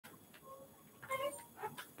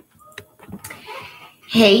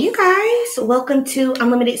Hey, you guys, welcome to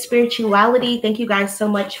Unlimited Spirituality. Thank you guys so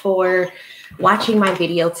much for watching my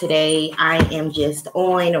video today. I am just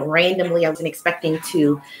on randomly. I wasn't expecting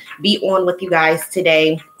to be on with you guys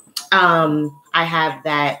today. I have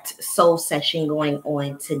that soul session going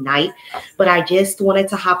on tonight, but I just wanted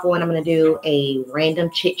to hop on. I'm going to do a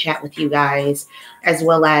random chit chat with you guys, as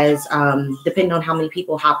well as depending on how many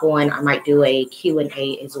people hop on, I might do a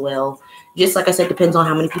Q&A as well. Just like I said, depends on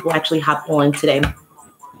how many people actually hop on today.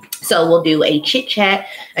 So we'll do a chit chat,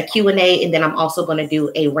 a Q&A, and then I'm also going to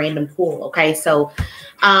do a random pool. Okay, so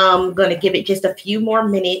I'm going to give it just a few more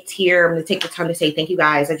minutes here. I'm going to take the time to say thank you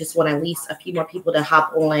guys. I just want at least a few more people to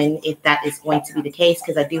hop on if that is going to be the case,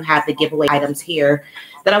 because I do have the giveaway items here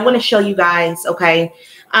that I want to show you guys. Okay,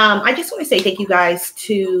 I just want to say thank you guys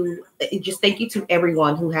thank you to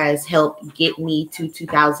everyone who has helped get me to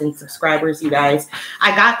 2,000 subscribers, you guys.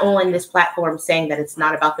 I got on this platform saying that it's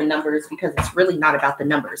not about the numbers, because it's really not about the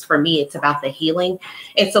numbers. For me, it's about the healing.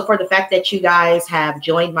 And so for the fact that you guys have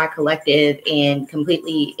joined my collective and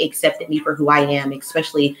completely accepted me for who I am,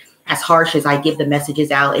 especially as harsh as I give the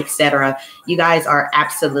messages out, etc., you guys are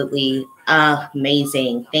absolutely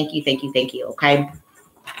amazing. Thank you, thank you, thank you. Okay.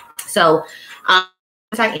 So I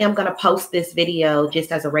am going to post this video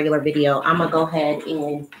just as a regular video. I'm going to go ahead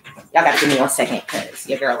and y'all got to give me 1 second because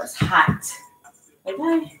your girl is hot.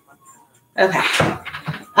 Okay.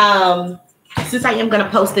 Since I am going to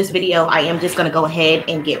post this video, I am just going to go ahead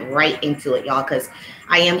and get right into it, y'all, because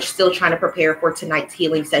I am still trying to prepare for tonight's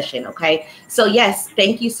healing session. Okay. So yes,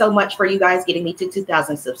 thank you so much for you guys getting me to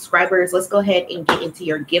 2,000 subscribers. Let's go ahead and get into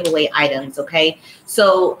your giveaway items. Okay.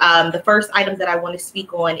 So the first item that I want to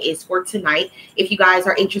speak on is for tonight. If you guys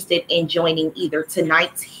are interested in joining either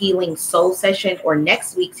tonight's healing soul session or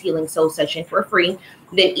next week's healing soul session for free,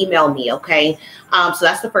 then email me. Okay. So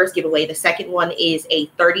that's the first giveaway. The second one is a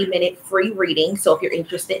 30-minute free reading. So if you're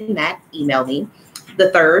interested in that, email me. The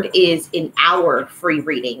third is an hour free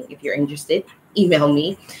reading. If you're interested, email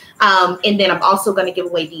me. And then I'm also going to give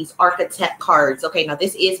away these architect cards. Okay, now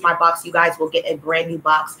this is my box. You guys will get a brand new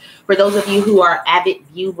box. For those of you who are avid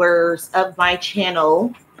viewers of my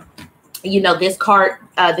channel, you know this card,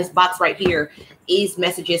 this box right here is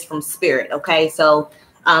messages from spirit. Okay, so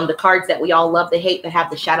the cards that we all love to hate that have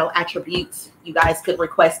the shadow attributes, you guys could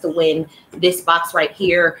request to win this box right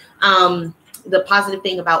here. The positive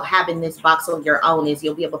thing about having this box on your own is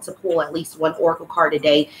you'll be able to pull at least one oracle card a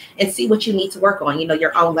day and see what you need to work on, you know,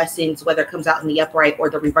 your own lessons, whether it comes out in the upright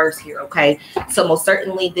or the reverse here. Okay, so most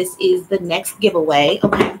certainly this is the next giveaway.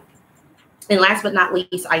 Okay. And last but not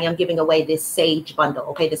least, I am giving away this Sage bundle.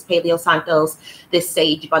 Okay, this Paleo Santos, this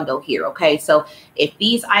Sage bundle here. Okay, so if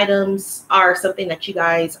these items are something that you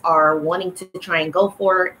guys are wanting to try and go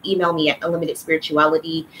for, email me at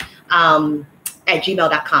unlimitedspirituality at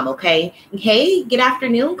gmail.com. Okay. Hey, good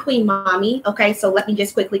afternoon, Queen Mommy. Okay, so let me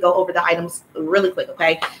just quickly go over the items really quick.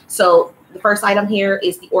 Okay, so the first item here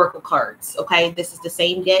is the oracle cards. Okay, this is the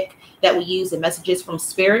same deck that we use in Messages from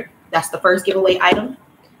Spirit. That's the first giveaway item.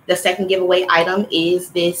 The second giveaway item is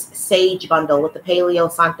this Sage bundle with the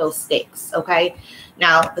Paleo Santos sticks. Okay,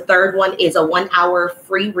 now the third one is a 1 hour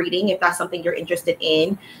free reading if that's something you're interested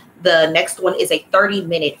in. The next one is a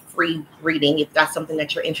 30-minute free reading if that's something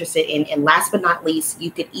that you're interested in. And last but not least,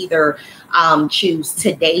 you could either choose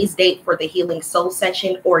today's date for the Healing Soul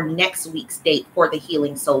session or next week's date for the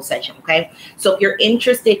Healing Soul session. Okay, so if you're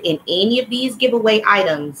interested in any of these giveaway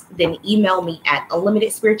items, then email me at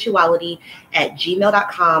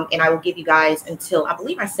unlimitedspirituality@gmail.com, and I will give you guys until, I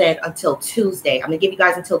believe I said until Tuesday. I'm gonna give you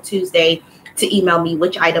guys until Tuesday to email me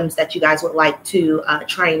which items that you guys would like to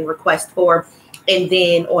try and request for. And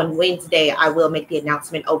then on Wednesday, I will make the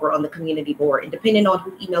announcement over on the community board. And depending on who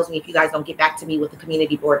emails me, if you guys don't get back to me with the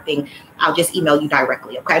community board thing, I'll just email you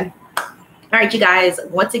directly. Okay. All right, you guys,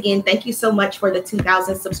 once again, thank you so much for the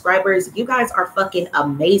 2,000 subscribers. You guys are fucking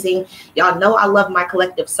amazing. Y'all know I love my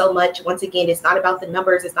collective so much. Once again, it's not about the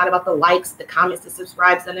numbers. It's not about the likes, the comments, the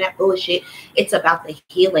subscribes, none of that bullshit. It's about the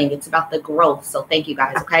healing. It's about the growth. So thank you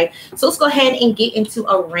guys. Okay. So let's go ahead and get into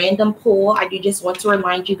a random poll. I do just want to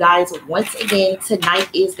remind you guys, once again, tonight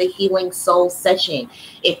is the Healing Soul session.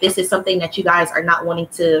 If this is something that you guys are not wanting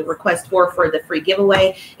to request for the free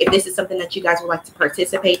giveaway, if this is something that you guys would like to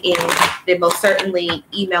participate in, then most certainly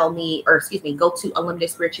email me, or excuse me, go to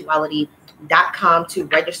unlimitedspirituality.com to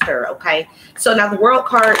register. Okay, so now the world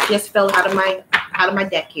card just fell out of my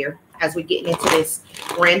deck here as we're getting into this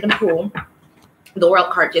random pool. The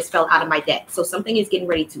world card just fell out of my deck, so something is getting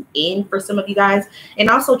ready to end for some of you guys. And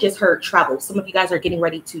also just heard travel. Some of you guys are getting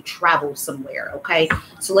ready to travel somewhere. Okay,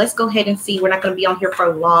 so let's go ahead and see. We're not going to be on here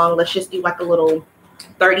for long. Let's just do like a little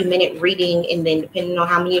 30-minute reading, and then depending on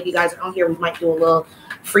how many of you guys are on here, we might do a little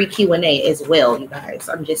free Q&A as well, you guys.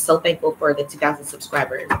 I'm just so thankful for the 2,000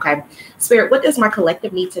 subscribers. Okay, Spirit, what does my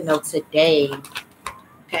collective need to know today?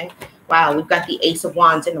 Okay, wow, we've got the Ace of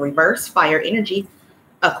Wands in reverse, fire energy.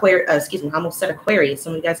 Excuse me, I almost said Aquarius.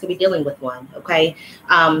 Some of you guys could be dealing with one. Okay,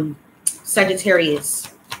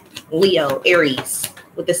 Sagittarius, Leo, Aries,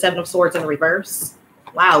 with the 7 of Swords in reverse.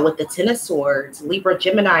 Wow, with the 10 of Swords, Libra,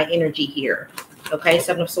 Gemini energy here. Okay,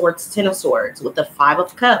 7 of Swords, 10 of Swords, with the 5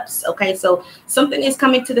 of Cups. Okay, so something is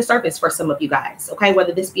coming to the surface for some of you guys. Okay,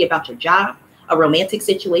 whether this be about your job, a romantic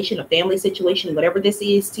situation, a family situation, whatever this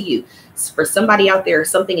is to you. For somebody out there,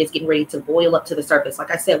 something is getting ready to boil up to the surface.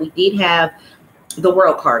 Like I said, we did have the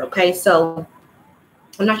World card. Okay, so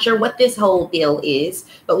I'm not sure what this whole deal is,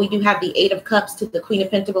 but we do have the 8 of Cups to the Queen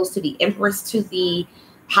of Pentacles to the Empress to the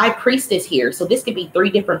High Priestess here. So this could be 3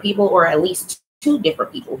 different people, or at least 2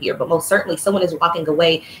 different people here, but most certainly someone is walking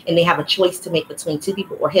away and they have a choice to make between 2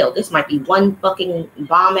 people, or hell, this might be one fucking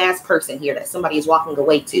bomb ass person here that somebody is walking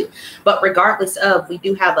away to. But regardless of, we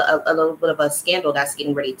do have a little bit of a scandal that's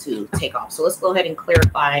getting ready to take off. So let's go ahead and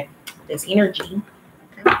clarify this energy.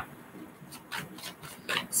 Okay.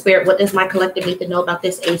 Spirit, what does my collective need to know about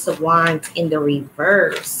this Ace of Wands in the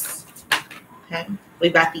reverse? Okay.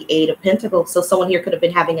 We've got the 8 of Pentacles. So someone here could have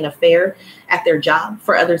been having an affair at their job.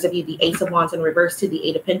 For others of you, the Ace of Wands in reverse to the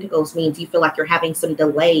 8 of Pentacles means you feel like you're having some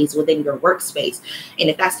delays within your workspace. And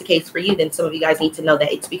if that's the case for you, then some of you guys need to know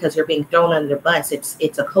that it's because you're being thrown under the bus.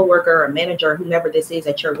 It's a coworker, a manager, whomever this is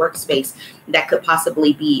at your workspace that could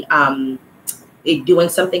possibly be doing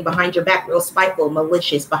something behind your back, real spiteful,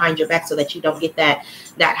 malicious behind your back, so that you don't get that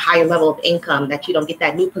higher level of income, that you don't get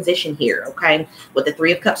that new position here. Okay, with the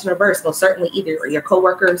 3 of Cups in reverse, most certainly either your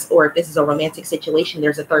coworkers, or if this is a romantic situation,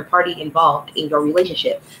 there's a third party involved in your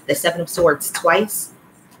relationship. The 7 of Swords twice,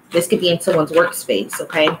 this could be in someone's workspace.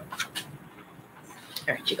 Okay, all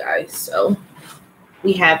right, you guys, so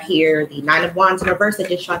we have here the 9 of Wands in reverse that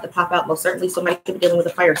just tried to pop out. Most certainly somebody could be dealing with a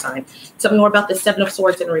fire sign. Tell me more about the 7 of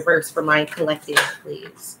Swords in reverse for my collective,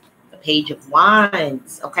 please. The Page of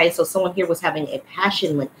Wands. Okay, so someone here was having a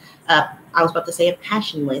passionate, I was about to say a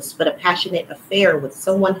passionless, but a passionate affair with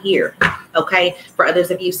someone here. Okay, for others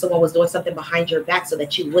of you, someone was doing something behind your back so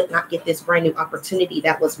that you would not get this brand new opportunity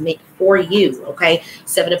that was meant for you. Okay,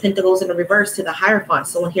 7 of Pentacles in the reverse to the Hierophant.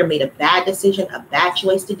 Someone here made a bad decision, a bad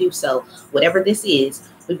choice to do so. Whatever this is,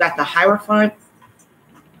 we've got the Hierophant,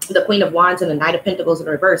 the Queen of Wands, and the Knight of Pentacles in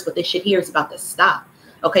reverse. But this shit here is about to stop.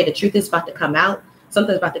 Okay, the truth is about to come out.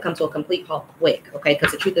 Something's about to come to a complete halt quick, okay?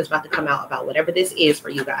 Because the truth is about to come out about whatever this is for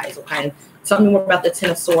you guys, okay? Tell me more about the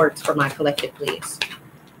 10 of Swords for my collective, please.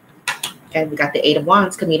 Okay, we got the 8 of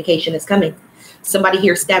Wands. Communication is coming. Somebody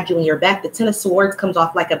here stabbed you in your back. The 10 of Swords comes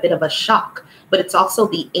off like a bit of a shock, but it's also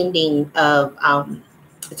the ending of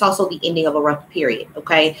a rough period.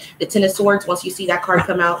 Okay, the 10 of Swords, once you see that card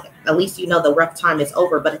come out, at least you know the rough time is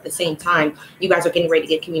over. But at the same time, you guys are getting ready to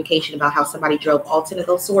get communication about how somebody drove all 10 of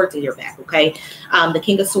those swords in your back. Okay, the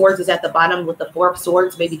King of Swords is at the bottom with the 4 of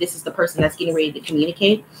Swords. Maybe this is the person that's getting ready to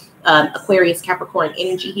communicate. Aquarius, Capricorn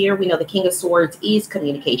energy here. We know the King of Swords is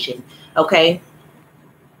communication. Okay,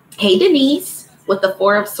 hey Denise, with the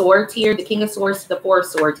 4 of Swords here, the King of Swords to the 4 of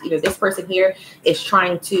Swords, either this person here is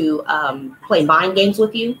trying to play mind games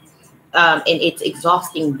with you, and it's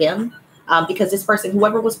exhausting them, because this person,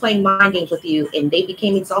 whoever was playing mind games with you and they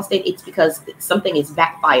became exhausted, it's because something is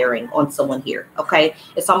backfiring on someone here. Okay,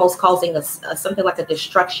 it's almost causing something like a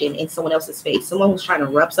destruction in someone else's face. Someone was trying to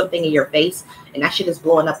rub something in your face and that shit is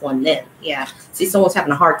blowing up on them. Yeah, see, someone's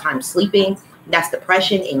having a hard time sleeping. That's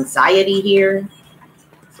depression, anxiety here.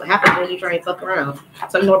 What happens when you try and fuck around.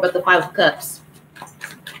 Tell me more about the 5 of Cups.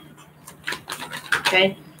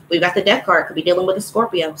 Okay, we've got the Death card. Could be dealing with a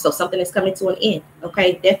Scorpio, so something is coming to an end.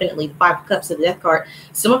 Okay, definitely the 5 of Cups of the Death card.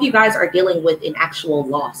 Some of you guys are dealing with an actual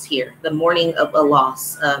loss here, the mourning of a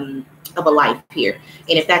loss of a life here.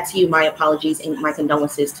 And if that's you, my apologies and my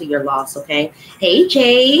condolences to your loss. Okay, hey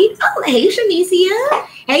Jade. Oh, hey Shanicia.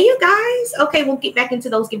 Hey you guys. Okay, we'll get back into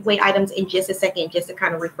those giveaway items in just a second, just to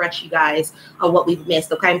kind of refresh you guys on what we've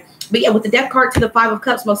missed. Okay, but yeah, with the Death card to the 5 of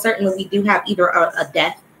Cups, most certainly we do have either a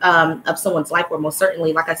death of someone's life, or most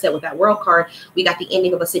certainly, like I said, with that World card, we got the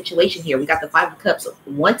ending of a situation here. We got the 5 of Cups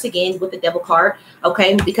once again with the Devil card.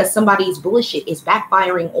 Okay, because somebody's bullshit is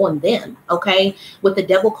backfiring on them. Okay, with the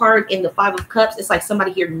Devil card in the 5 of Cups, it's like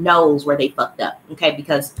somebody here knows where they fucked up. Okay,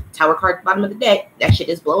 because Tower card at the bottom of the deck, that shit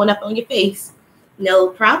is blowing up on your face. No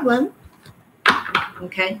problem.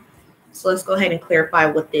 Okay, so let's go ahead and clarify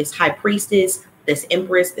what this High Priestess, this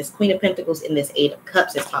Empress, this Queen of Pentacles, and this 8 of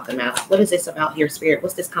Cups is talking about. What is this about here, Spirit?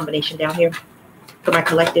 What's this combination down here for my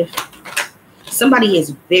collective? Somebody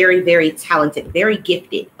is very, very talented, very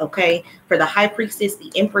gifted, okay? For the High Priestess, the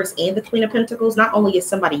Empress, and the Queen of Pentacles, not only is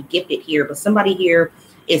somebody gifted here, but somebody here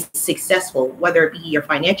is successful, whether it be your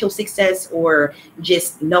financial success or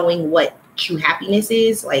just knowing what true happiness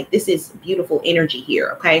is. Like, this is beautiful energy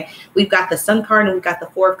here, okay? We've got the Sun card and we've got the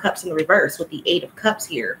Four of Cups in the reverse with the Eight of Cups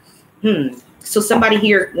here. So somebody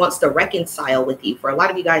here wants to reconcile with you. For a lot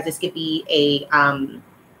of you guys, this could be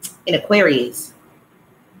an Aquarius.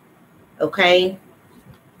 Okay,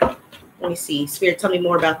 let me see. Spirit, tell me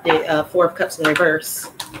more about the Four of Cups in reverse.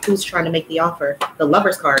 Who's trying to make the offer? The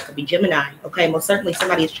Lover's card could be Gemini. Okay, most certainly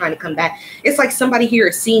somebody is trying to come back. It's like somebody here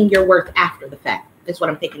is seeing your worth after the fact. That's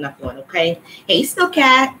what I'm picking up on. Okay, hey,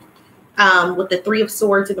 Snowcat. With the Three of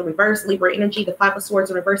Swords in the reverse, Libra energy, the Five of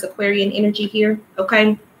Swords in reverse, Aquarian energy here.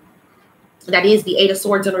 Okay. That is the Eight of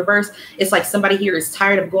Swords in reverse. It's like somebody here is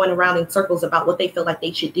tired of going around in circles about what they feel like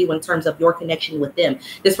they should do in terms of your connection with them.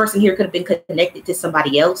 This person here could have been connected to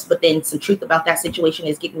somebody else, but then some truth about that situation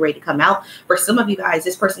is getting ready to come out. For some of you guys,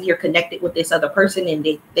 this person here connected with this other person and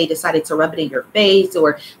they decided to rub it in your face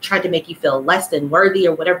or tried to make you feel less than worthy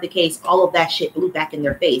or whatever the case. All of that shit blew back in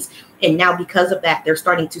their face. And now because of that, they're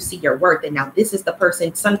starting to see your worth. And now this is the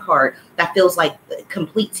person, Sun card, that feels like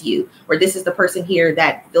complete to you. Or this is the person here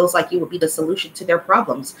that feels like you would be the solution to their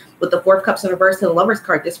problems. With the Four of Cups in reverse to the Lover's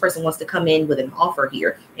card, this person wants to come in with an offer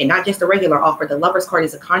here. And not just a regular offer. The Lover's card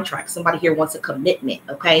is a contract. Somebody here wants a commitment,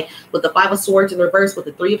 okay? With the Five of Swords in reverse, with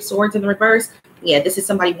the Three of Swords in the reverse, yeah, this is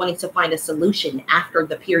somebody wanting to find a solution after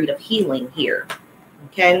the period of healing here,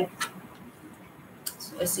 okay?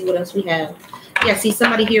 So let's see what else we have. Yeah, see,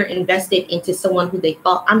 somebody here invested into someone who they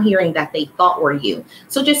thought, I'm hearing that they thought were you.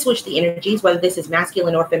 So just switch the energies, whether this is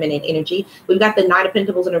masculine or feminine energy. We've got the Knight of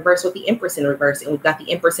Pentacles in reverse with the Empress in reverse, and we've got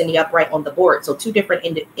the Empress in the upright on the board. So two different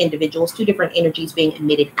individuals, two different energies being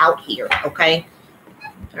emitted out here, okay?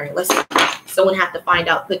 All right, let's see. Someone had to find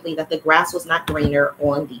out quickly that the grass was not greener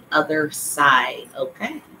on the other side,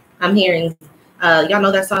 okay? I'm hearing, y'all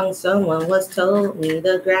know that song, Someone Was Told Me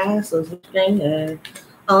the Grass Was Greener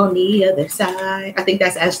on the other side. I think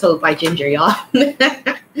that's As Told by Ginger, y'all.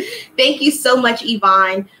 Thank you so much,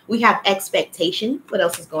 Yvonne. We have expectation. What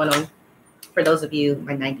else is going on? For those of you,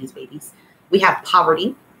 my 90s babies. We have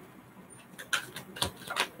poverty.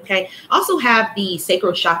 Okay. Also have the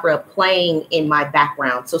sacral chakra playing in my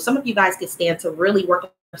background. So some of you guys could stand to really work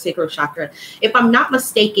on sacral chakra. If I'm not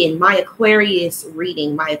mistaken, my Aquarius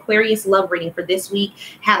reading, my Aquarius love reading for this week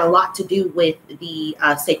had a lot to do with the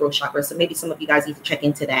sacral chakra. So maybe some of you guys need to check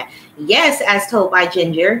into that. Yes, As Told by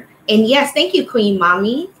Ginger. And yes, thank you, Queen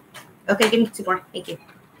Mommy. Okay, give me two more. Thank you.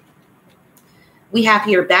 We have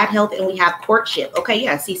here bad health and we have courtship. Okay,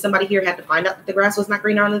 yeah, see, somebody here had to find out that the grass was not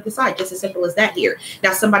greener on the other side. Just as simple as that here.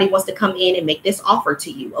 Now, somebody wants to come in and make this offer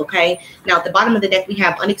to you, okay? Now, at the bottom of the deck, we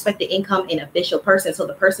have unexpected income and official person. So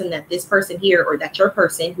the person that this person here or that your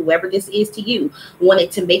person, whoever this is to you,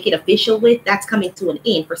 wanted to make it official with, that's coming to an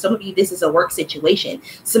end. For some of you, this is a work situation.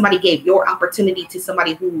 Somebody gave your opportunity to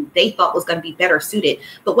somebody who they thought was going to be better suited.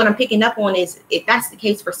 But what I'm picking up on is, if that's the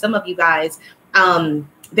case for some of you guys,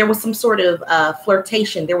 there was some sort of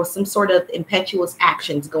flirtation. There was some sort of impetuous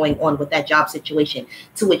actions going on with that job situation,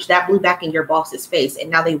 to which that blew back in your boss's face. And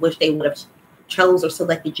now they wish they would have chose or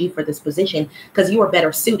selected you for this position because you were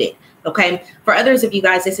better suited. Okay. For others of you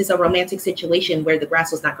guys, this is a romantic situation where the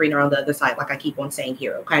grass was not greener on the other side, like I keep on saying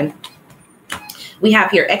here. Okay. We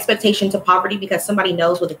have here expectation to poverty, because somebody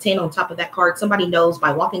knows with a 10 on top of that card, somebody knows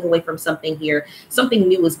by walking away from something here, something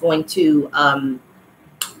new is going to,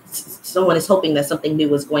 someone is hoping that something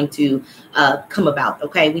new is going to come about.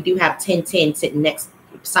 Okay, we do have 10-10 sitting next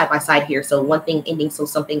side by side here. So one thing ending so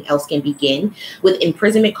something else can begin. With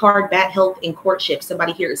imprisonment card, bad health, and courtship,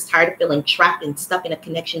 somebody here is tired of feeling trapped and stuck in a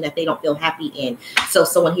connection that they don't feel happy in. So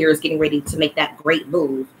someone here is getting ready to make that great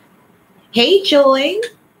move. Hey, Joy.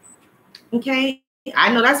 Okay,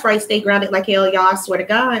 I know that's right. Stay grounded like hell, y'all. I swear to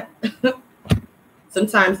God.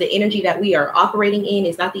 Sometimes the energy that we are operating in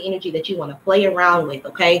is not the energy that you want to play around with,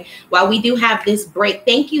 okay? While we do have this break,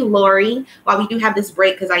 thank you, Lori. While we do have this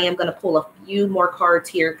break, because I am going to pull a few more cards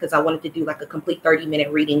here because I wanted to do like a complete 30-minute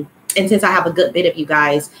reading. And since I have a good bit of you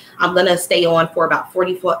guys, I'm going to stay on for about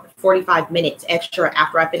 45 minutes extra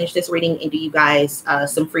after I finish this reading and do you guys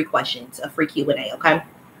some free questions, a free Q&A, okay?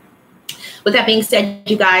 With that being said,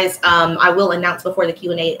 you guys, I will announce before the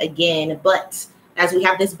Q&A again, but as we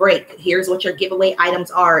have this break, here's what your giveaway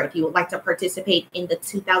items are. If you would like to participate in the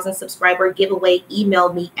 2,000 subscriber giveaway,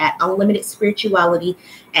 email me at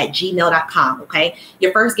unlimitedspirituality@gmail.com. Okay.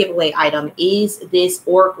 Your first giveaway item is this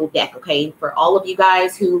Oracle deck. Okay. For all of you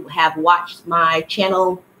guys who have watched my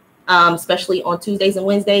channel especially on Tuesdays and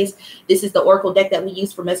Wednesdays. This is the Oracle deck that we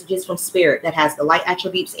use for messages from Spirit that has the light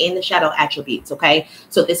attributes and the shadow attributes. Okay,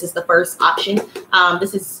 so this is the first option.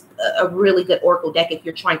 This is a really good Oracle deck if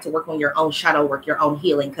you're trying to work on your own shadow work, your own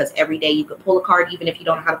healing, because every day you could pull a card. Even if you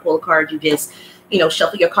don't know how to pull a card, you just, you know,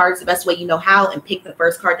 shuffle your cards the best way you know how and pick the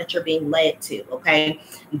first card that you're being led to. Okay,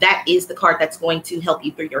 that is the card that's going to help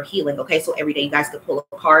you through your healing. Okay, so every day you guys could pull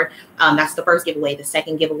a card. That's the first giveaway. The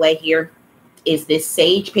second giveaway here is this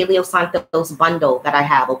Sage Paleo Santos bundle that I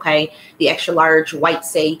have. Okay, the extra large white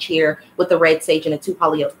sage here with the red sage and the two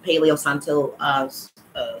Paleo Santos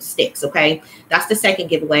sticks. Okay, that's the second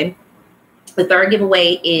giveaway. The third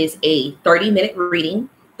giveaway is a 30-minute reading.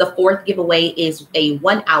 The fourth giveaway is a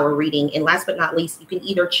 1-hour reading. And last but not least, you can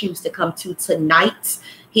either choose to come to tonight's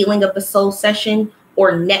Healing of the Soul session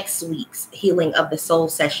or next week's Healing of the Soul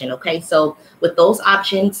session. Okay, so with those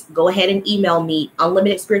options, go ahead and email me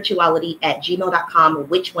unlimitedspirituality@gmail.com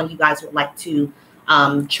which one you guys would like to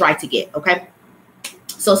try to get. Okay,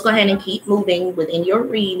 so let's go ahead and keep moving within your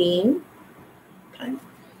reading. Okay.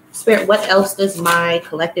 Spirit, what else does my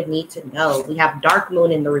collective need to know? We have Dark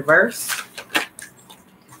Moon in the reverse.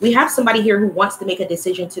 We have somebody here who wants to make a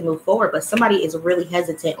decision to move forward, but somebody is really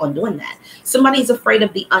hesitant on doing that. Somebody's afraid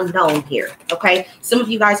of the unknown here, okay? Some of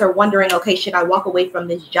you guys are wondering, okay, should I walk away from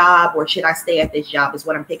this job or should I stay at this job is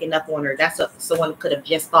what I'm picking up on, or that's what someone could have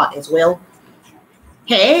just thought as well.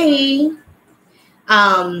 Hey,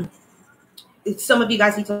 some of you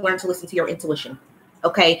guys need to learn to listen to your intuition.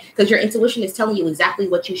 Okay, because your intuition is telling you exactly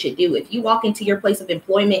what you should do. If you walk into your place of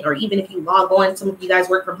employment, or even if you log on, some of you guys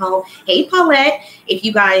work from home. Hey, Paulette, if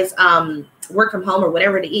you guys work from home or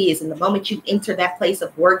whatever it is, and the moment you enter that place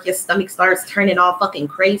of work, your stomach starts turning all fucking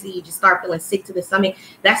crazy. You just start feeling sick to the stomach.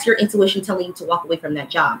 That's your intuition telling you to walk away from that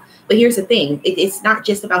job. But here's the thing. It's not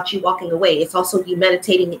just about you walking away. It's also you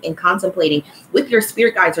meditating and contemplating with your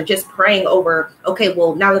spirit guides, or just praying over, okay,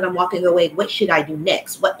 well, now that I'm walking away, what should I do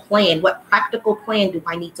next? What plan, what practical plan do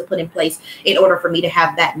I need to put in place in order for me to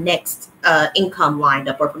have that next income lined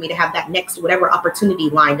up, or for me to have that next whatever opportunity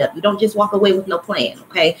lined up? You don't just walk away with no plan,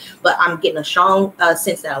 okay? But I'm getting a strong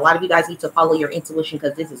sense that a lot of you guys need to follow your intuition,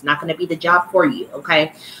 because this is not going to be the job for you,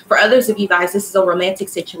 okay? For others of you guys, this is a romantic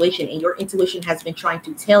situation, and your intuition has been trying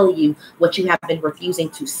to tell you what you have been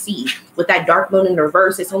refusing to see. With that Dark Moon in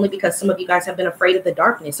reverse, it's only because some of you guys have been afraid of the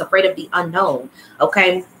darkness, afraid of the unknown,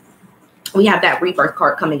 okay? We have that Rebirth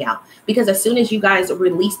card coming out, because as soon as you guys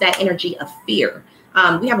release that energy of fear,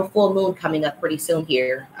 we have a full moon coming up pretty soon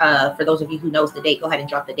here. For those of you who knows the date, go ahead and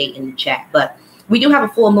drop the date in the chat. But we do have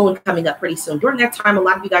a full moon coming up pretty soon. During that time, a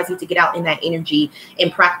lot of you guys need to get out in that energy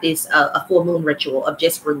and practice a full moon ritual of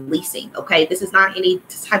just releasing, okay? This is not any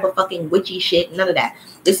type of fucking witchy shit, none of that.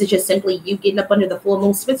 This is just simply you getting up under the full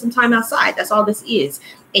moon, spend some time outside. That's all this is.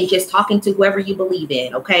 And just talking to whoever you believe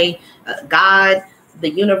in, okay? God, the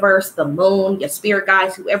universe, the moon, your spirit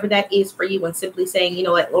guides, whoever that is for you, and simply saying, you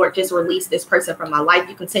know what, Lord, just release this person from my life.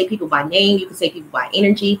 You can say people by name, you can say people by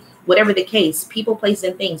energy, whatever the case, people, place,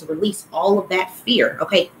 and things. Release all of that fear.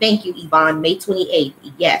 Okay, thank you, Yvonne. May 28th.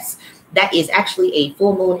 Yes, that is actually a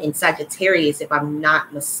full moon in Sagittarius, if I'm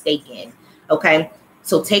not mistaken. Okay,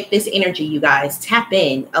 so take this energy, you guys. Tap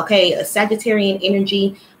in. Okay, a Sagittarian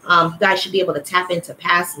energy. You guys should be able to tap into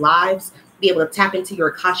past lives, be able to tap into your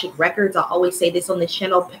Akashic records. I always say this on this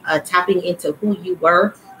channel, tapping into who you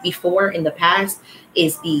were before in the past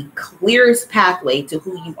is the clearest pathway to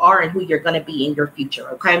who you are and who you're going to be in your future,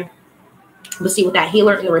 okay? We'll see with that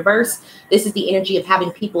healer in the reverse, this is the energy of having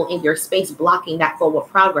people in your space blocking that forward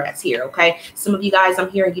progress here, okay? Some of you guys, I'm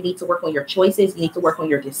hearing you need to work on your choices. You need to work on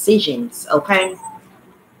your decisions, okay?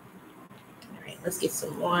 All right, let's get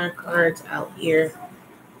some more cards out here.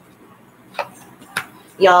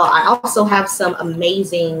 Y'all, I also have some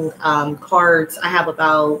amazing cards. I have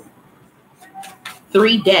about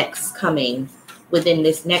 3 decks coming within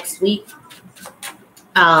this next week.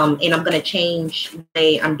 And I'm going to change the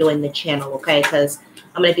way I'm doing the channel, okay? Because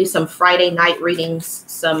I'm going to do some Friday night readings.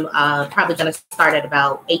 Some probably going to start at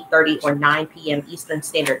about 8:30 or 9 p.m. Eastern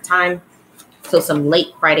Standard Time. So some late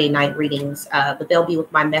Friday night readings. But they'll be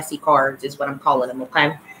with my messy cards is what I'm calling them,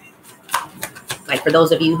 okay? Like for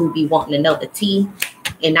those of you who be wanting to know the tea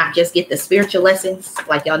and not just get the spiritual lessons,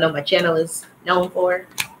 like y'all know my channel is known for.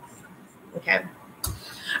 Okay.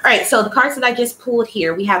 All right, so the cards that I just pulled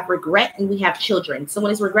here, we have regret and we have children.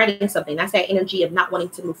 Someone is regretting something. That's that energy of not wanting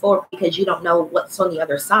to move forward because you don't know what's on the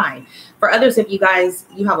other side. For others of you guys,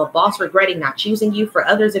 you have a boss regretting not choosing you. For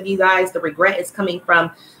others of you guys, the regret is coming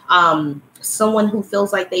from someone who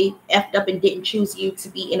feels like they effed up and didn't choose you to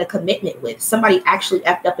be in a commitment with. Somebody actually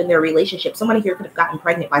effed up in their relationship. Somebody here could have gotten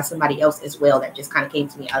pregnant by somebody else as well. That just kind of came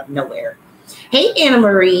to me out of nowhere. Hey, Anna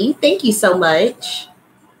Marie. Thank you so much.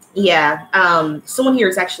 Yeah, someone here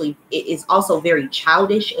is also very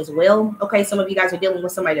childish as well. Okay, some of you guys are dealing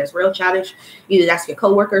with somebody that's real childish. Either that's your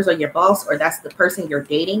coworkers or your boss, or that's the person you're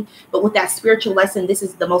dating. But with that spiritual lesson, this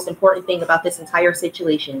is the most important thing about this entire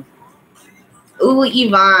situation. Ooh,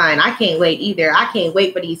 Yvonne, I can't wait either. I can't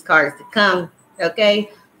wait for these cards to come.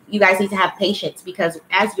 Okay, you guys need to have patience, because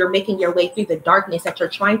as you're making your way through the darkness that you're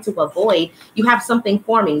trying to avoid, you have something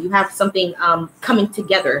forming. You have something coming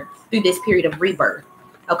together through this period of rebirth.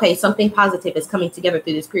 Okay, something positive is coming together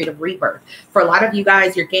through this period of rebirth. For a lot of you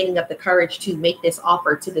guys, you're gaining up the courage to make this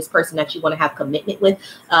offer to this person that you want to have commitment with.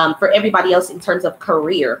 For everybody else, in terms of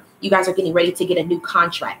career, you guys are getting ready to get a new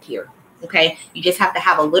contract here. Okay, you just have to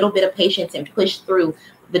have a little bit of patience and push through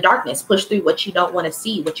the darkness, push through what you don't want to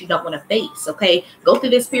see, what you don't want to face. Okay, go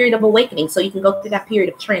through this period of awakening so you can go through that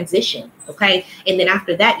period of transition. Okay, and then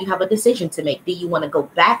after that, you have a decision to make. Do you want to go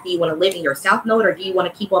back? Do you want to live in your south node, or do you want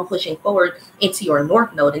to keep on pushing forward into your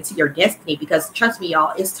north node, into your destiny? Because trust me,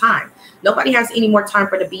 y'all, it's time. Nobody has any more time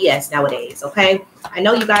for the BS nowadays. Okay, I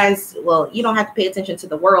know you guys, well, you don't have to pay attention to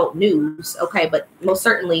the world news. Okay, but most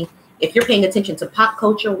certainly, if you're paying attention to pop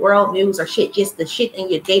culture, world news, or shit, just the shit in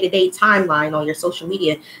your day-to-day timeline on your social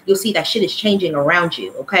media, you'll see that shit is changing around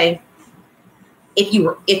you. Okay, if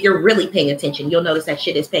you're really paying attention, you'll notice that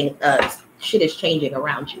shit is changing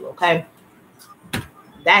around you. Okay,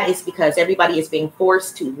 that is because everybody is being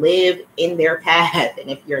forced to live in their path, and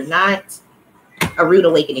if you're not, a rude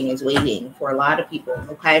awakening is waiting for a lot of people.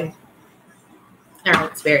 Okay, all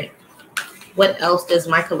right, Spirit. What else does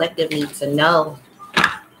my collective need to know?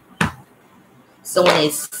 Someone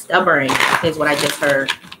is stubborn, is what I just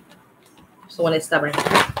heard. Someone is stubborn.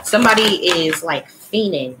 Somebody is like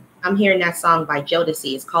fiending. I'm hearing that song by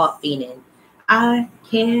Jodeci. It's called Fiending. I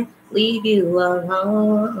can't leave you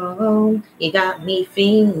alone. You got me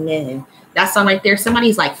fiending. That song right there.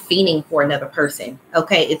 Somebody's like fiending for another person.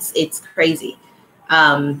 Okay, it's crazy.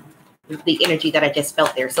 The energy that I just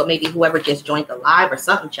felt there. So maybe whoever just joined the live or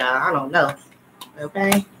something, child. I don't know.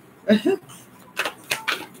 Okay.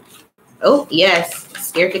 Oh, yes.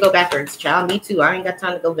 Scared to go backwards. Child, me too. I ain't got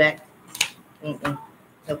time to go back.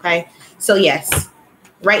 Okay. So, yes,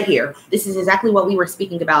 right here. This is exactly what we were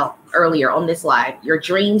speaking about earlier on this live. Your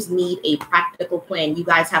dreams need a practical plan. You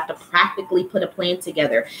guys have to practically put a plan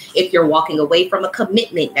together. If you're walking away from a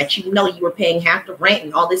commitment that you know you were paying half the rent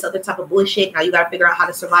and all this other type of bullshit, now you got to figure out how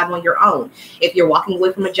to survive on your own. If you're walking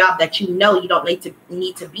away from a job that you know you don't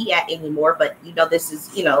need to be at anymore, but you know this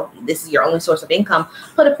is your only source of income,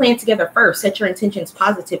 put a plan together first. Set your intentions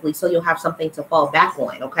positively so you'll have something to fall back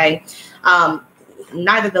on. Okay.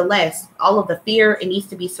 Nevertheless, all of the fear, it needs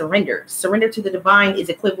to be surrendered. Surrender to the divine is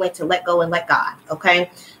equivalent to let go and let God. Okay.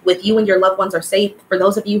 With you and your loved ones are safe. For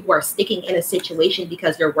those of you who are sticking in a situation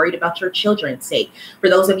because you're worried about your children's sake. For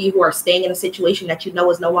those of you who are staying in a situation that you know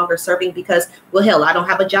is no longer serving because, well, hell, I don't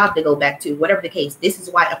have a job to go back to. Whatever the case, this is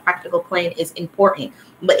why a practical plan is important.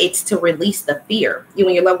 But it's to release the fear. You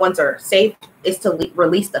and your loved ones are safe. It's to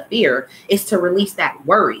release the fear. It's to release that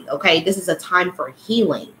worry. Okay. This is a time for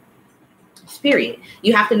healing. Period.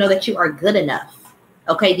 You have to know that you are good enough.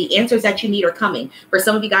 Okay. The answers that you need are coming. For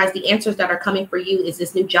some of you guys, the answers that are coming for you is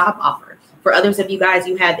this new job offer. For others of you guys,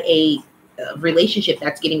 you have a relationship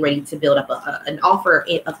that's getting ready to build up, an offer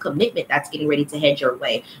of commitment that's getting ready to head your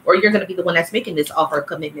way, or you're going to be the one that's making this offer of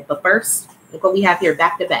commitment. But first, look what we have here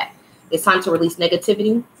back to back. It's time to release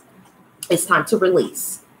negativity. It's time to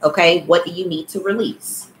release. Okay. What do you need to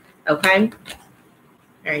release? Okay.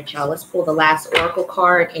 All right, y'all, let's pull the last oracle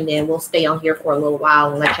card, and then we'll stay on here for a little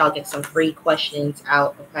while and let y'all get some free questions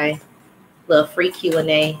out, okay? Little free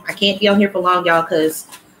Q&A. I can't be on here for long, y'all, because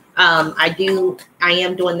I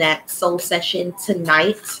am doing that soul session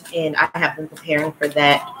tonight, and I have been preparing for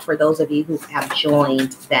that for those of you who have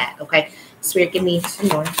joined that, okay? Spirit, give me some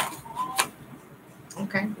more.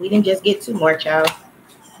 Okay, we didn't just get 2 more, child.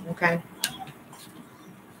 Okay.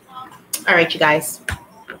 All right, you guys.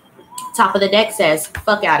 Top of the deck says,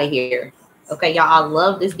 fuck out of here. Okay, y'all, I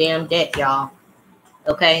love this damn deck, y'all.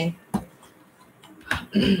 Okay.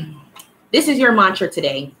 This is your mantra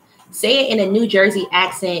today. Say it in a New Jersey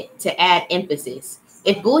accent to add emphasis.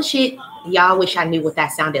 If bullshit, y'all wish I knew what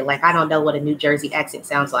that sounded like. I don't know what a New Jersey accent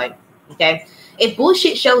sounds like. Okay. If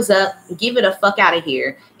bullshit shows up, give it a fuck out of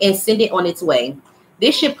here and send it on its way.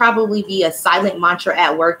 This should probably be a silent mantra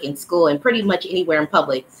at work, in school, and pretty much anywhere in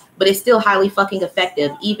public. But it's still highly fucking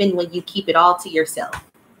effective, even when you keep it all to yourself.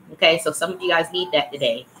 Okay, so some of you guys need that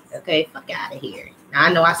today. Okay, fuck out of here. Now,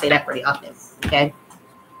 I know I say that pretty often. Okay.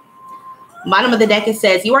 Bottom of the deck, it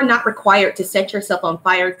says, you are not required to set yourself on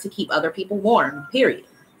fire to keep other people warm, period.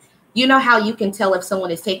 You know how you can tell if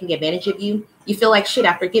someone is taking advantage of you? You feel like shit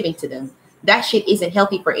after giving to them. That shit isn't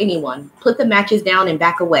healthy for anyone. Put the matches down and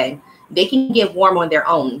back away. They can get warm on their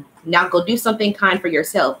own. Now go do something kind for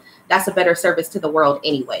yourself. That's a better service to the world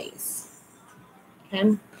anyways.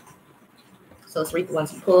 Okay. So let's read the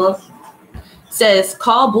ones you pull. Says,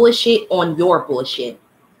 call bullshit on your bullshit.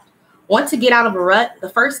 Want to get out of a rut? The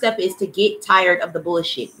first step is to get tired of the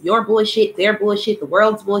bullshit. Your bullshit, their bullshit, the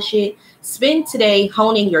world's bullshit. Spend today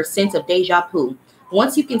honing your sense of deja vu.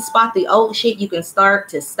 Once you can spot the old shit, you can start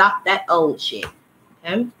to stop that old shit.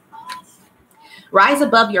 Okay? Rise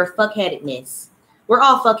above your fuckheadedness. We're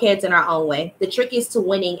all fuckheads in our own way. The trick is to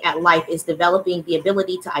winning at life is developing the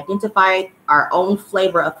ability to identify our own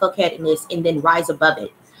flavor of fuckheadedness and then rise above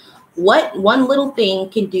it. What one little thing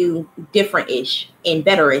can do different-ish and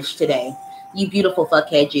better-ish today? You beautiful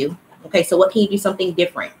fuckhead, you. Okay, so what can you do something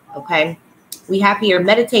different? Okay, we have here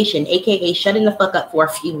meditation, aka shutting the fuck up for a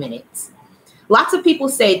few minutes. Lots of people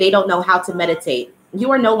say they don't know how to meditate. You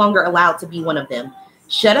are no longer allowed to be one of them.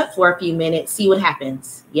 Shut up for a few minutes, see what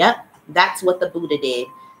happens. Yep, that's what the Buddha did.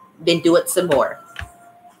 Then do it some more.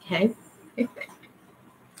 Okay.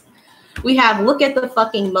 We have look at the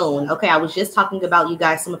fucking moon. Okay, I was just talking about you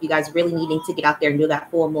guys, some of you guys really needing to get out there and do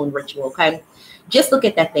that full moon ritual, okay? Just look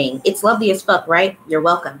at that thing. It's lovely as fuck, right? You're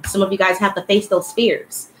welcome. Some of you guys have to face those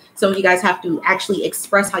fears. Some of you guys have to actually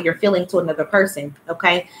express how you're feeling to another person,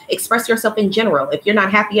 okay? Express yourself in general. If you're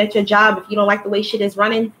not happy at your job, if you don't like the way shit is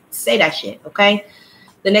running, say that shit, okay?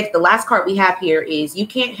 The last card we have here is you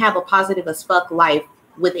can't have a positive as fuck life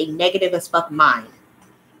with a negative as fuck mind.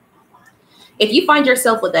 If you find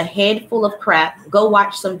yourself with a head full of crap, go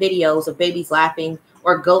watch some videos of babies laughing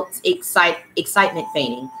or goats excitement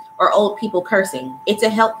feigning or old people cursing. It's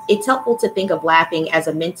helpful to think of laughing as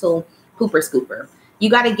a mental pooper scooper.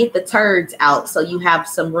 You got to get the turds out so you have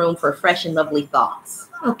some room for fresh and lovely thoughts.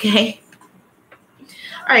 Okay.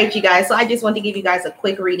 All right, you guys. So I just want to give you guys a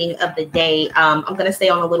quick reading of the day. I'm going to stay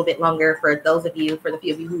on a little bit longer for the few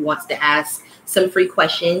of you who wants to ask some free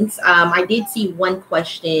questions. I did see one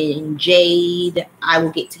question, Jade. I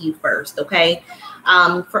will get to you first, okay?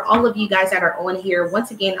 For all of you guys that are on here,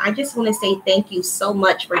 once again, I just want to say thank you so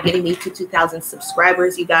much for getting me to 2,000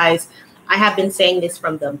 subscribers, you guys. I have been saying this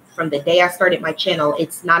from the day I started my channel.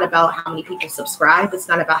 It's not about how many people subscribe. It's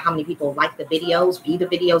not about how many people like the videos, view the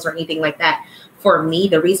videos, or anything like that. For me,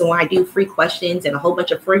 the reason why I do free questions and a whole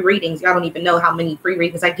bunch of free readings, y'all don't even know how many free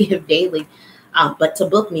readings I give daily. But to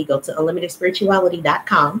book me, go to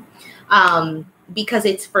unlimitedspirituality.com.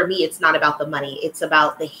 Because for me, it's not about the money. It's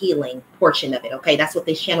about the healing portion of it. Okay. That's what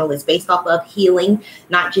this channel is based off of, healing,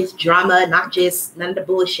 not just drama, not just none of the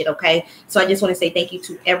bullshit. Okay. So I just want to say thank you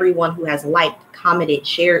to everyone who has liked, commented,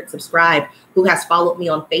 shared, subscribed, who has followed me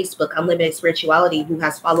on Facebook, Unlimited Spirituality, who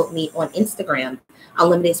has followed me on Instagram,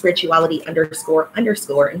 Unlimited Spirituality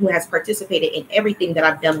 __, and who has participated in everything that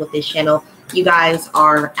I've done with this channel. You guys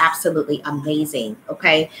are absolutely amazing.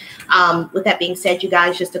 Okay. With that being said, you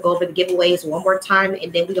guys, just to go over the giveaways one more time,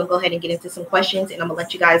 and then we're going to go ahead and get into some questions, and I'm going to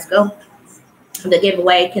let you guys go. The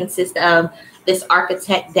giveaway consists of this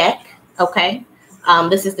Architect deck. Okay.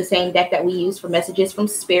 This is the same deck that we use for Messages from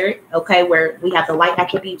Spirit. Okay. Where we have the light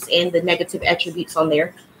attributes and the negative attributes on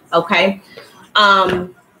there. Okay. A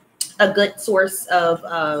good source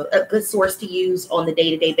to use on the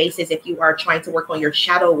day-to-day basis if you are trying to work on your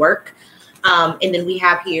shadow work. And then we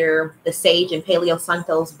have here the Sage and Paleo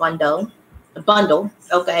Santos bundle,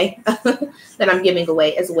 okay, that I'm giving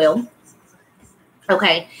away as well.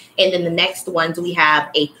 Okay, and then the next ones we have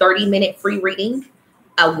a 30-minute free reading,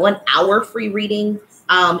 a 1-hour free reading,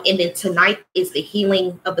 and then tonight is the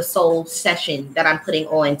Healing of the Soul session that I'm putting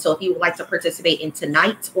on. So if you would like to participate in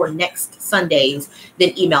tonight or next Sundays,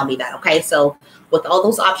 then email me that. Okay, so with all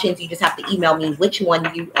those options, you just have to email me which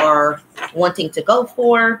one you are wanting to go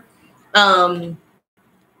for.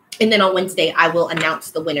 And then on Wednesday, I will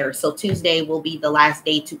announce the winner. So Tuesday will be the last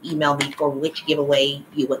day to email me for which giveaway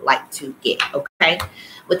you would like to get. Okay.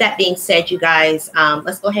 With that being said, you guys,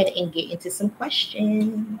 let's go ahead and get into some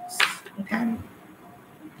questions. Okay.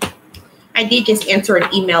 I did just answer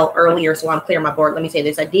an email earlier, so I'm clearing my board. Let me say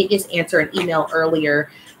this. I did just answer an email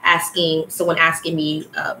earlier someone asking me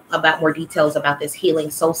about more details about this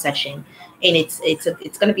Healing Soul session. And it's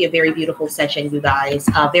going to be a very beautiful session, you guys,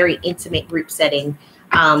 a very intimate group setting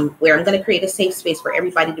where I'm going to create a safe space for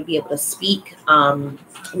everybody to be able to speak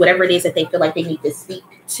whatever it is that they feel like they need to speak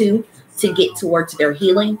to get towards their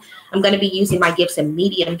healing. I'm going to be using my gifts in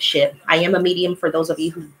mediumship. I am a medium for those of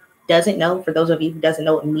you who doesn't know. For those of you who doesn't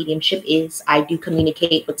know what mediumship is, I do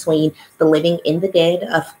communicate between the living and the dead.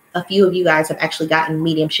 A few of you guys have actually gotten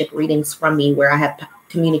mediumship readings from me where I have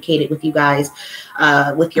communicated with you guys,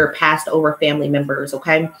 with your passed over family members.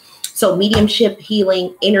 Okay. So mediumship,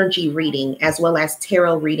 healing, energy reading, as well as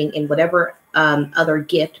tarot reading and whatever other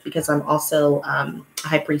gift, because I'm also a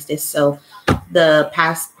high priestess. So the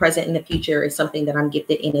past, present, and the future is something that I'm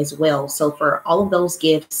gifted in as well. So for all of those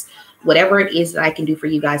gifts, whatever it is that I can do for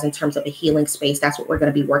you guys in terms of a healing space, that's what we're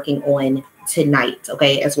going to be working on tonight.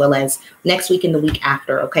 Okay. As well as next week and the week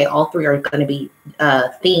after. Okay. All three are going to be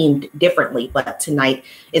themed differently, but tonight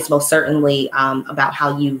is most certainly about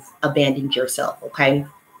how you've abandoned yourself. Okay.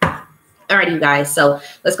 All right, you guys. So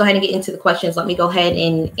let's go ahead and get into the questions. Let me go ahead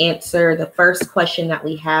and answer the first question that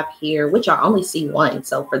we have here, which I only see one.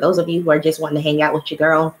 So for those of you who are just wanting to hang out with your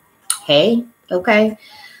girl, hey, okay.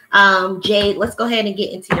 Jade, let's go ahead and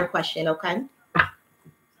get into your question, okay? All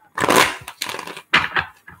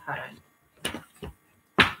right.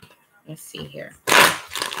 Let's see here.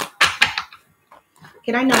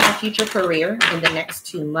 Can I know my future career in the next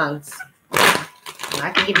 2 months?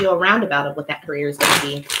 I can give you a roundabout of what that career is going to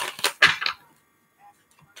be.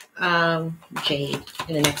 Jade,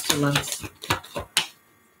 in the next 2 months.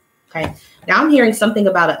 Okay. Now I'm hearing something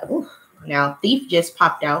about now thief just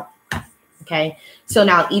popped out. Okay. So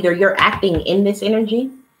now either you're acting in this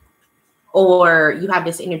energy or you have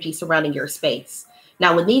this energy surrounding your space.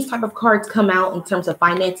 Now, when these type of cards come out in terms of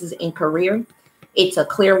finances and career, it's a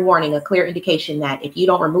clear warning, a clear indication that if you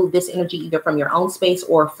don't remove this energy either from your own space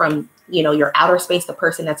or from, your outer space, the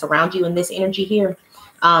person that's around you in this energy here,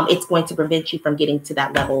 it's going to prevent you from getting to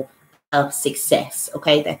that level of success.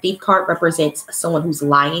 Okay. That thief card represents someone who's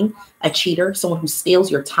lying, a cheater, someone who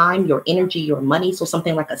steals your time, your energy, your money. So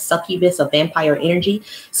something like a succubus, a vampire energy,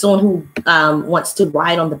 someone who wants to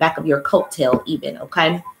ride on the back of your coattail even.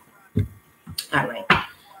 Okay. All right.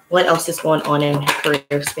 What else is going on in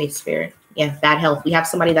career space, spirit? Yeah, bad health. We have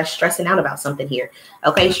somebody that's stressing out about something here.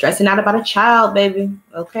 Okay. Stressing out about a child, baby.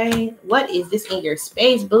 Okay. What is this in your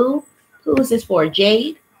space, boo? Who is this for?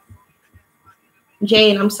 Jade?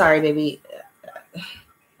 Jade, I'm sorry, baby.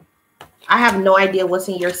 I have no idea what's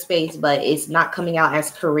in your space, but it's not coming out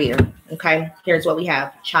as career. Okay. Here's what we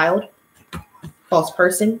have. Child, false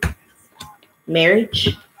person,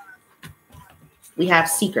 marriage. We have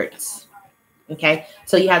secrets. Okay.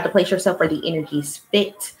 So you have to place yourself where the energies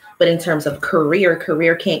fit. But in terms of career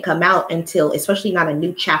can't come out until, especially not a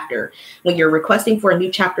new chapter. When you're requesting for a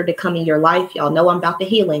new chapter to come in your life, y'all know I'm about the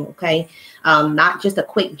healing, okay? Not just a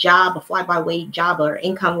quick job, a fly-by-way job or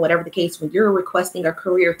income, whatever the case. When you're requesting a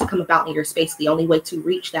career to come about in your space, the only way to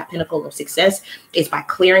reach that pinnacle of success is by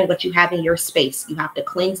clearing what you have in your space. You have to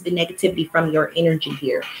cleanse the negativity from your energy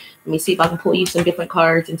here. Let me see if I can pull you some different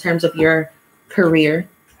cards in terms of your career.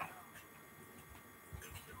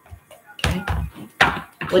 Okay.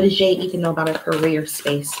 What does Jade need to know about her career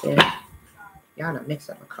space there? Y'all not mix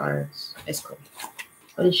up my cards. It's cool.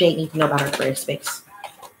 What does Jade need to know about her career space?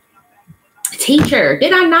 Teacher.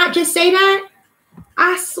 Did I not just say that?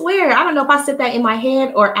 I swear. I don't know if I said that in my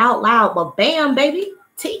head or out loud, but bam, baby.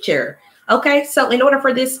 Teacher. Okay. So in order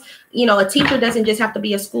for this, a teacher doesn't just have to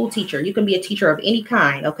be a school teacher. You can be a teacher of any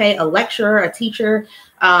kind. Okay. A lecturer, a teacher.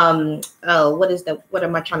 What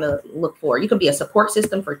am I trying to look for? You can be a support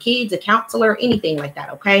system for kids, a counselor, anything like that.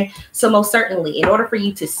 Okay. So most certainly, in order for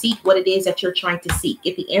you to seek what it is that you're trying to seek,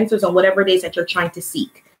 get the answers on whatever it is that you're trying to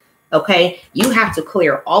seek. Okay. You have to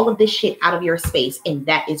clear all of this shit out of your space. And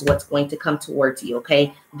that is what's going to come towards you.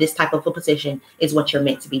 Okay. This type of a position is what you're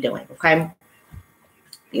meant to be doing. Okay.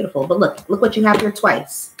 Beautiful. But look what you have here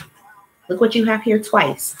twice. Look what you have here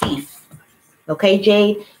twice. Thief. Okay,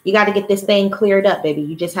 Jade, you got to get this thing cleared up, baby.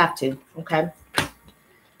 You just have to. Okay.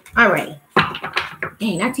 All right.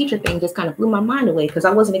 Dang, that teacher thing just kind of blew my mind away because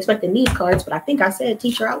I wasn't expecting these cards, but I think I said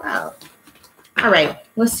teacher out loud. All right.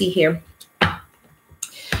 Let's see here.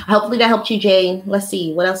 Hopefully that helped you, Jade. Let's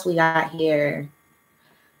see. What else we got here?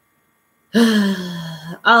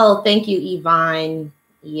 Oh, thank you, Yvonne.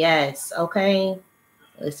 Yes. Okay.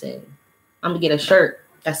 Listen, I'm going to get a shirt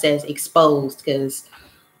that says exposed because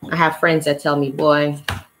I have friends that tell me, boy,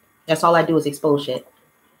 that's all I do is expose shit.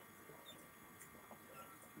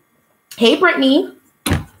 Hey, Brittany.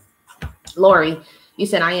 Lori, you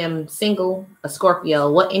said I am single, a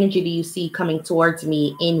Scorpio. What energy do you see coming towards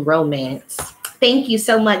me in romance? Thank you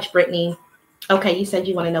so much, Brittany. Okay, you said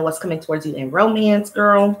you want to know what's coming towards you in romance,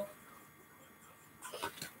 girl.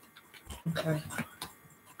 Okay.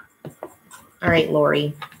 All right,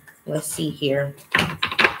 Lori. Let's see here.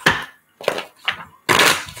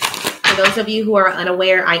 For those of you who are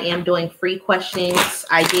unaware, I am doing free questions.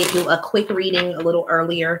 I did do a quick reading a little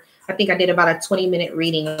earlier. I think I did about a 20-minute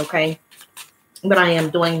reading, okay? But I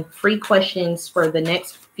am doing free questions for the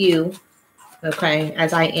next few. Okay,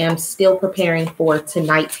 as I am still preparing for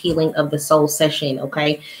tonight's Healing of the Soul session.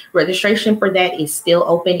 Okay, registration for that is still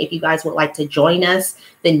open. If you guys would like to join us,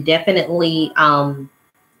 then definitely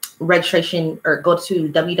registration, or go to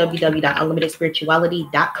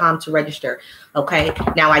www.unlimitedspirituality.com to register. Okay,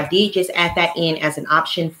 now I did just add that in as an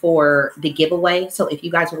option for the giveaway. So if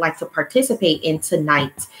you guys would like to participate in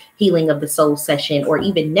tonight's Healing of the Soul session, or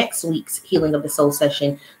even next week's Healing of the Soul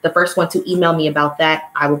session, the first one to email me about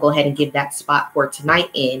that, I will go ahead and give that spot for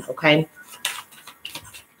tonight in. Okay,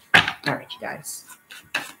 all right, you guys.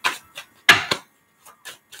 All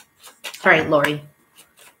right, Lori,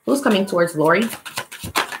 who's coming towards Lori?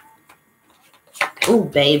 Oh,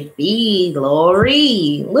 baby,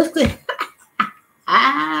 Lori. Listen.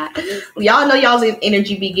 Y'all know y'all's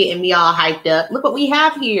energy be getting me all hyped up. Look what we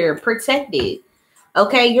have here. Protected.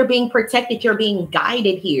 Okay, you're being protected. You're being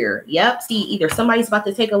guided here. Yep. See, either somebody's about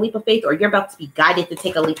to take a leap of faith, or you're about to be guided to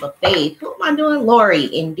take a leap of faith. Who am I doing?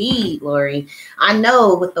 Lori. Indeed, Lori. I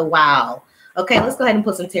know, with the wow. Okay, let's go ahead and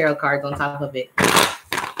put some tarot cards on top of it.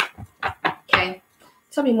 Okay.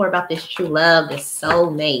 Tell me more about this true love, this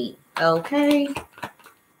soulmate. Okay.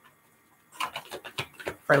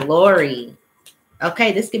 For Lori.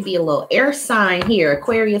 Okay, this could be a little air sign here.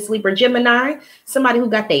 Aquarius, Libra, Gemini. Somebody who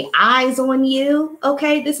got their eyes on you.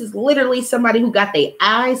 Okay, this is literally somebody who got their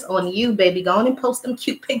eyes on you, baby. Go on and post them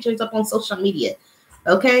cute pictures up on social media.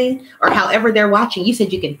 Okay, or however they're watching. You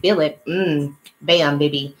said you can feel it. Bam,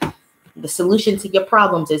 baby. The solution to your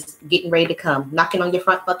problems is getting ready to come. Knocking on your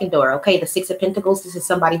front fucking door. Okay, the Six of Pentacles. This is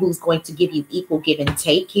somebody who's going to give you equal give and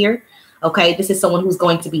take here. Okay, this is someone who's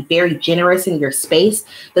going to be very generous in your space.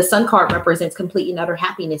 The Sun card represents complete and utter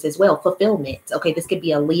happiness as well, fulfillment. Okay, this could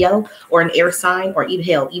be a Leo or an air sign, or even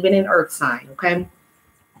hell, even an earth sign. Okay,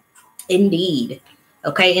 indeed.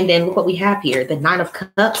 Okay, and then look what we have here, the Nine of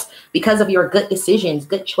Cups. Because of your good decisions,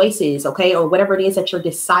 good choices, okay, or whatever it is that you're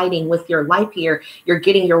deciding with your life here, you're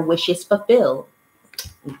getting your wishes fulfilled.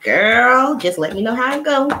 Girl, just let me know how it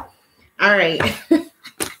go. All right.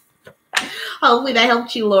 Hopefully that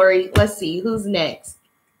helped you, Lori. Let's see who's next.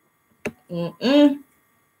 Hey,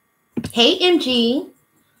 MG.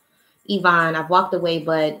 Yvonne, I've walked away,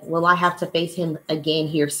 but will I have to face him again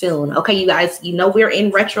here soon? Okay, you guys, you know we're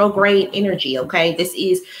in retrograde energy, okay?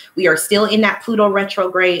 We are still in that Pluto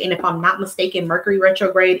retrograde, and if I'm not mistaken, Mercury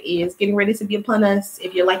retrograde is getting ready to be upon us.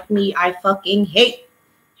 If you're like me, I fucking hate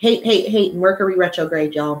Mercury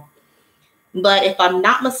retrograde, y'all. But if I'm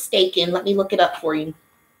not mistaken, let me look it up for you,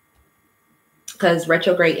 because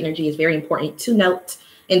retrograde energy is very important to note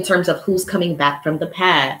in terms of who's coming back from the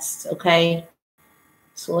past, okay?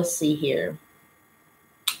 So let's see here.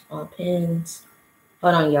 All pins.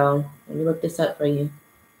 Hold on, y'all. Let me look this up for you.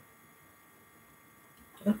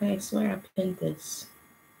 Okay, I swear I pinned this.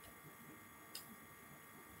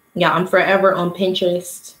 Yeah, I'm forever on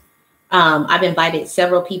Pinterest. I've invited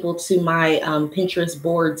several people to my Pinterest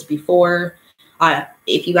boards before.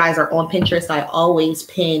 If you guys are on Pinterest, I always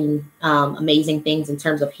pin amazing things in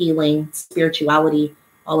terms of healing, spirituality,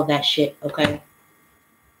 all of that shit, okay?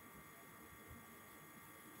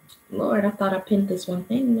 Lord, I thought I pinned this one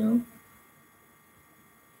thing, no.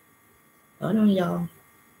 Hold on, y'all.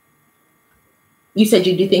 You said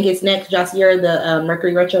you do think it's next, Jasier, the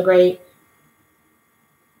Mercury retrograde?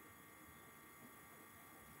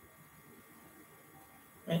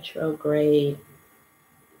 Retrograde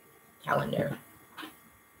calendar.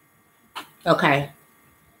 Okay.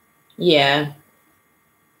 Yeah.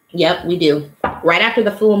 Yep, we do. Right after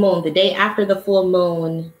the full moon, the day after the full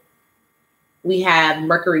moon, we have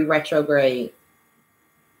Mercury retrograde.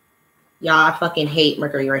 Y'all, I fucking hate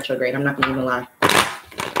Mercury retrograde. I'm not gonna even lie.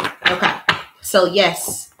 Okay. So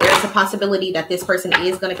yes, there's a possibility that this person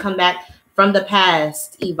is gonna come back from the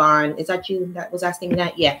past. Yvonne, is that you that was asking me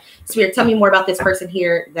that? Yeah. Spirit, tell me more about this person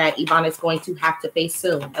here that Yvonne is going to have to face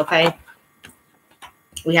soon, okay?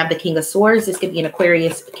 We have the King of Swords. This could be an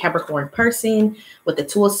Aquarius, Capricorn person with the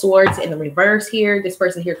Two of Swords in the reverse here. This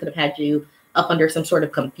person here could have had you up under some sort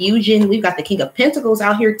of confusion. We've got the King of Pentacles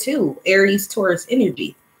out here too. Aries, Taurus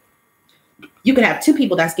energy. You can have two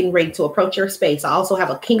people that's getting ready to approach your space. I also have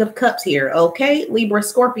a King of Cups here. Okay. Libra,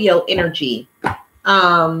 Scorpio energy.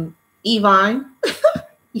 Yvonne,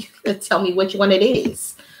 you can tell me which one it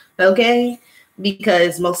is. Okay.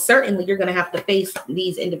 Because most certainly you're going to have to face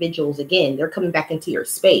these individuals again. They're coming back into your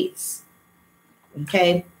space.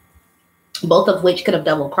 Okay. Both of which could have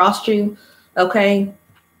double crossed you. Okay.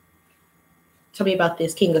 Tell me about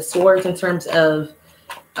this King of Swords in terms of,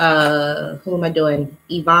 who am I doing?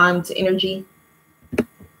 Yvonne's energy.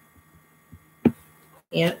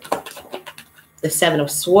 Yep. The Seven of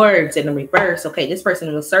Swords in the reverse. Okay, this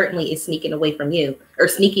person will certainly is sneaking away from you or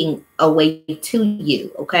sneaking away to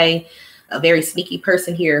you. Okay, a very sneaky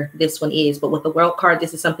person here. This one is, but with the World card,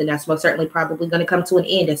 this is something that's most certainly probably going to come to an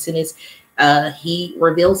end as soon as he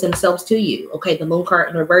reveals himself to you. Okay, the Moon card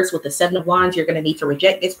in reverse with the Seven of Wands. You're going to need to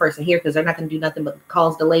reject this person here because they're not going to do nothing but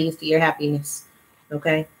cause delays to your happiness.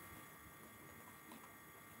 Okay.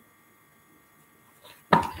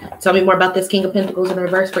 Tell me more about this King of Pentacles in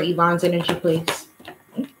reverse for Yvonne's energy, please.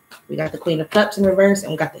 We got the Queen of Cups in reverse,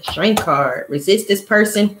 and we got the Strength card. Resist this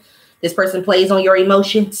person. This person plays on your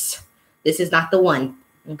emotions. This is not the one.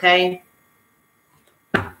 Okay.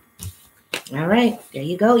 All right. There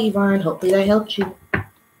you go, Yvonne. Hopefully that helped you.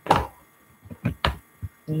 Let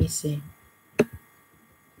me see.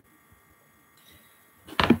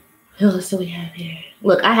 Oh, so we have here.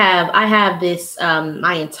 Look, I have this,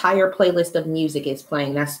 my entire playlist of music is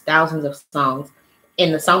playing. That's thousands of songs.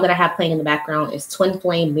 And the song that I have playing in the background is Twin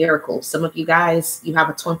Flame Miracles. Some of you guys, you have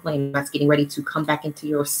a twin flame that's getting ready to come back into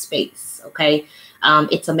your space. Okay.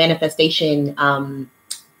 It's a manifestation,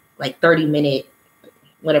 like 30-minute,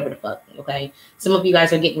 whatever the fuck. Okay. Some of you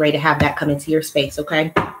guys are getting ready to have that come into your space.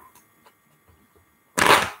 Okay.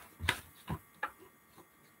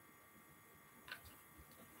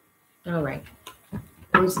 All right.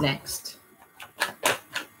 Who's next?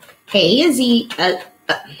 Hey, Izzy.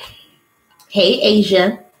 Hey,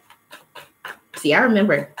 Asia. See, I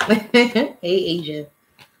remember. Hey, Asia.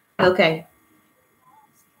 Okay.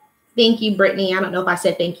 Thank you, Brittany. I don't know if I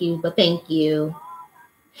said thank you, but thank you.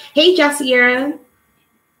 Hey, Jasiera.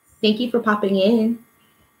 Thank you for popping in.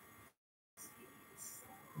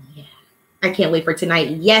 Yeah. I can't wait for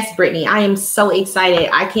tonight. Yes, Brittany, I am so excited.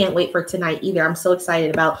 I can't wait for tonight either. I'm so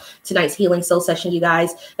excited about tonight's Healing Soul session, you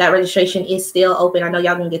guys. That registration is still open. I know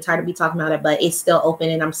y'all gonna get tired of me talking about it, but it's still open,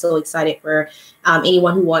 and I'm so excited for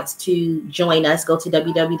anyone who wants to join us. Go to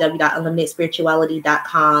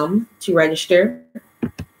www.unlimitedspirituality.com to register.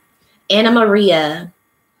 Anna Maria,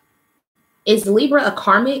 is Libra a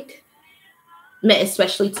karmic? Meant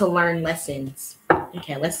especially to learn lessons.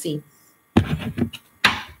 Okay, let's see.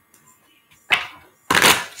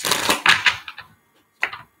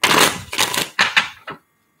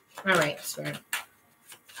 All right, sir.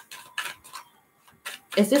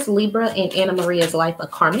 Is this Libra in Anna Maria's life a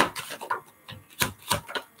karmic?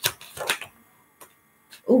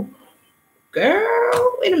 Oh,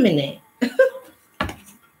 girl, wait a minute.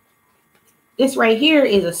 This right here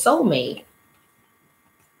is a soulmate.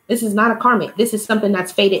 This is not a karmic. This is something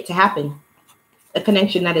that's fated to happen. A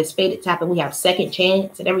connection that is fated to happen. We have second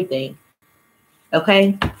chance and everything.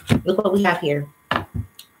 Okay, look what we have here.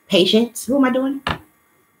 Patience. Who am I doing?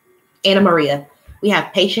 Anna Maria. We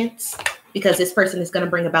have patience because this person is going to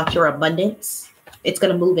bring about your abundance. It's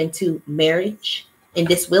going to move into marriage, and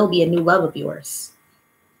this will be a new love of yours.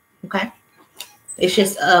 Okay. It's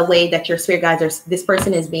just a way that your spirit guides are. This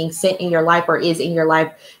person is being sent in your life or is in your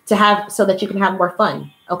life to have so that you can have more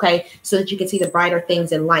fun. Okay. So that you can see the brighter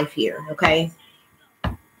things in life here. Okay.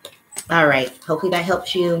 All right. Hopefully that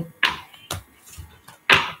helps you.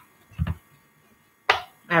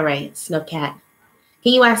 All right. Snowcat.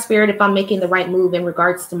 Can you ask Spirit if I'm making the right move in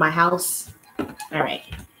regards to my house? All right.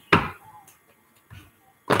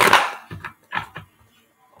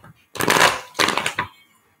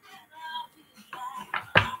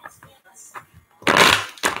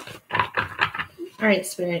 All right,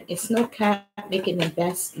 Spirit. Is Snowcat making the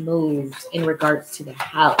best moves in regards to the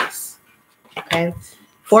house? Okay.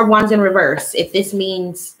 Four of Wands in reverse. If this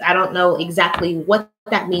means, I don't know exactly what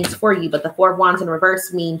that means for you, but the Four of Wands in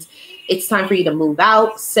reverse means it's time for you to move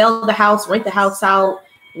out, sell the house, rent the house out,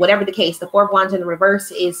 whatever the case. The Four of Wands in the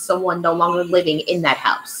reverse is someone no longer living in that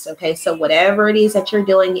house. Okay, so whatever it is that you're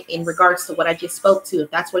doing in regards to what I just spoke to,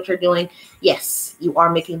 if that's what you're doing, yes, you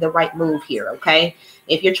are making the right move here. Okay,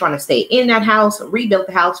 if you're trying to stay in that house, rebuild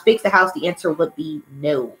the house, fix the house, the answer would be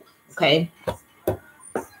no. Okay.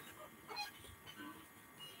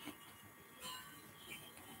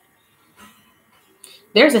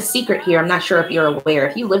 There's a secret here. I'm not sure if you're aware.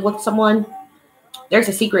 If you live with someone, there's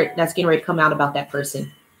a secret that's getting ready to come out about that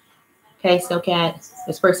person. Okay, Snowcat,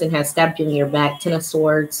 this person has stabbed you in your back. Ten of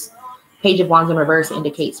Swords. Page of Wands in reverse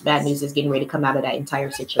indicates bad news is getting ready to come out of that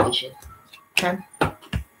entire situation. Okay.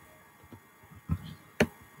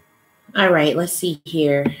 All right, let's see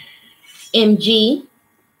here. MG.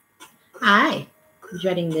 Hi. I'm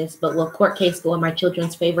dreading this, but will court case go in my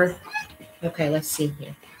children's favor? Okay, let's see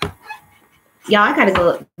here. Y'all, I gotta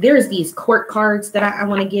go. There's these court cards that I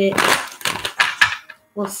want to get.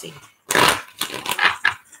 We'll see.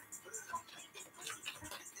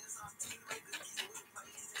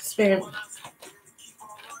 Spirit.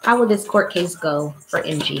 how will this court case go for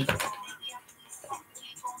MG?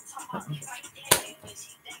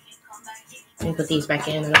 Let me put these back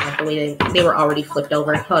in. I don't like the way they were already flipped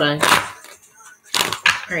over. Hold on.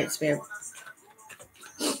 All right, Spirit.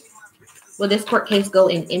 Will this court case go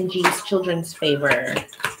in MG's children's favor?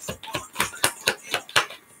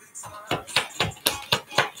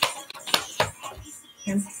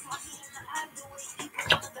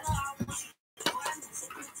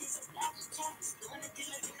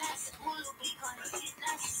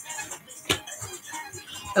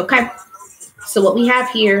 Okay. So what we have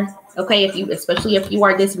here, okay, especially if you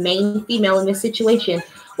are this main female in this situation,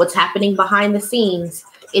 what's happening behind the scenes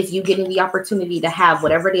is you getting the opportunity to have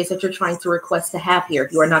whatever it is that you're trying to request to have here.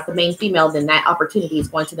 If you are not the main female, then that opportunity is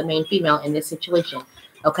going to the main female in this situation.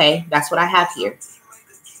 Okay, that's what I have here.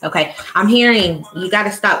 Okay, I'm hearing you got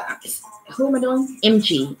to stop. Who am I doing?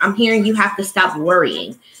 MG. I'm hearing you have to stop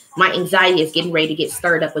worrying. My anxiety is getting ready to get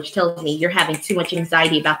stirred up, which tells me you're having too much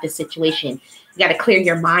anxiety about this situation. You got to clear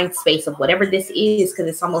your mind space of whatever this is, because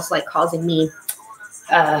it's almost like causing me,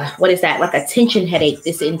 what is that? Like a tension headache.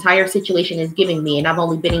 This entire situation is giving me, and I've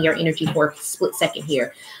only been in your energy for a split second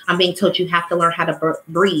here. I'm being told you have to learn how to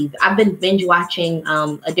breathe. I've been binge watching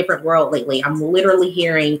A Different World lately. I'm literally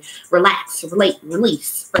hearing relax, relate,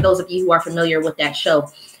 release. For those of you who are familiar with that show,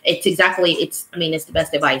 it's the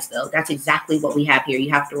best advice though. That's exactly what we have here.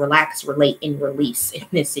 You have to relax, relate, and release in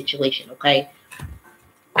this situation. Okay.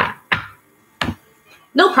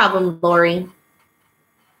 No problem, Lori.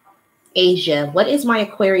 Asia, what is my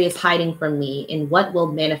Aquarius hiding from me, and what will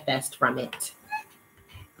manifest from it?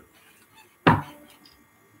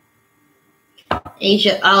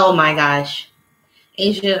 Asia, oh my gosh.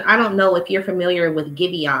 Asia, I don't know if you're familiar with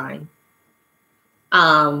Giveon.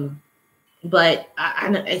 But I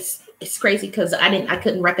know it's crazy because I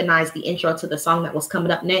couldn't recognize the intro to the song that was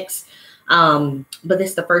coming up next. But this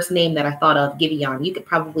is the first name that I thought of, Giveon. You could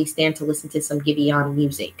probably stand to listen to some Giveon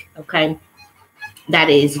music. Okay. That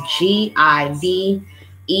is Giveon.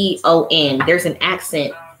 There's an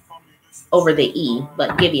accent over the E,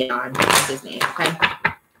 but Giveon is his name. Okay.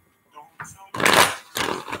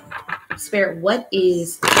 Spirit, what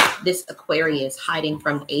is this Aquarius hiding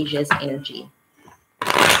from Asia's energy?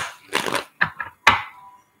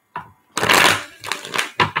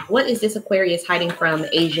 What is this Aquarius hiding from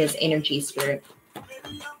Asia's energy, Spirit?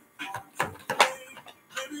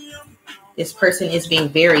 This person is being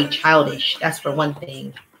very childish. That's for one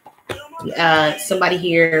thing. Somebody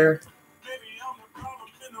here.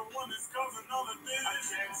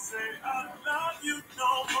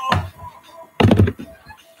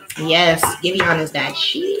 Yes, Giveon is that.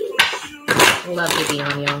 I love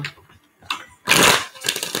Giveon, y'all.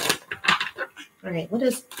 All right,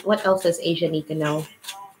 what else does Asia need to know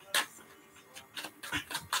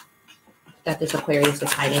that this Aquarius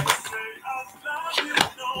is hiding?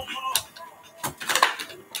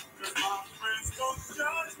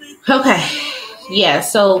 Okay. Yeah,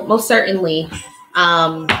 so most certainly,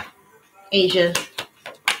 Asia,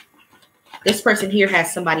 this person here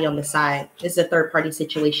has somebody on the side. This is a third party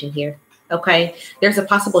situation here. Okay. There's a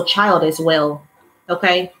possible child as well.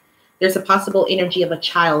 Okay. There's a possible energy of a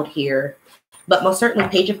child here. But most certainly,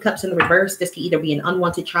 Page of Cups in the reverse, this could either be an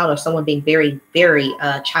unwanted child or someone being very, very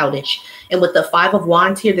childish. And with the Five of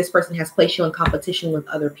Wands here, this person has placed you in competition with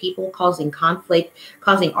other people, causing conflict,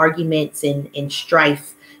 causing arguments and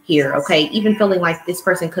strife here. Okay. Even feeling like this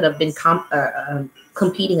person could have been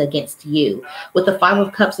competing against you. With the Five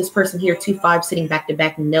of Cups, this person here, 2-5 sitting back to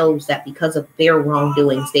back, knows that because of their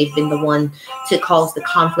wrongdoings, they've been the one to cause the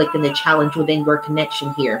conflict and the challenge within your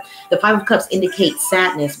connection here. The Five of Cups indicates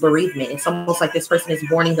sadness, bereavement. It's almost like this person is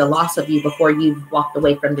mourning the loss of you before you've walked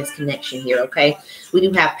away from this connection here. Okay. We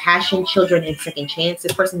do have passion, children, and second chance.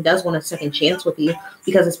 This person does want a second chance with you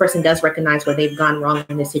because this person does recognize where they've gone wrong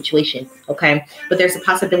in this situation. Okay. But there's a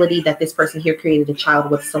possibility that this person here created a child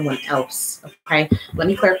with someone else. Okay. Let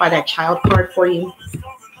me clarify that child card for you.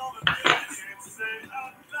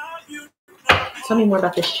 Tell me more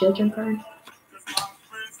about this children card.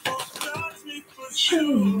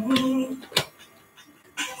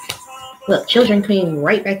 Look, children came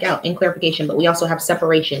right back out in clarification, but we also have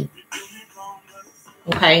separation.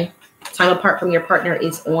 Okay. Time apart from your partner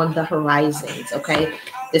is on the horizons. Okay.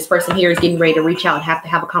 This person here is getting ready to reach out and have to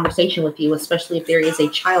have a conversation with you, especially if there is a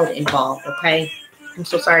child involved. Okay. I'm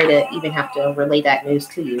so sorry to even have to relay that news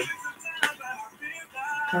to you.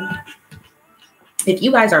 If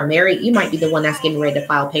you guys are married, you might be the one that's getting ready to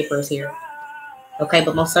file papers here. Okay,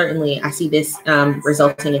 but most certainly I see this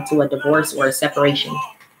resulting into a divorce or a separation.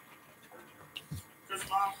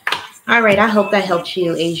 All right, I hope that helped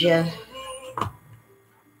you, Asia.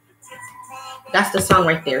 That's the song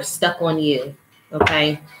right there, Stuck on You.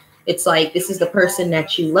 Okay. It's like this is the person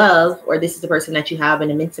that you love, or this is the person that you have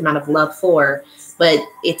an immense amount of love for, but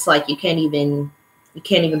it's like you can't even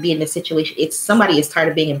be in this situation. It's somebody is tired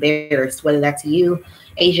of being embarrassed, whether that's you,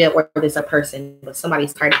 Asia, or there's a person, but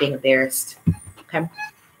somebody's tired of being embarrassed. Okay.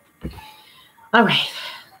 All right.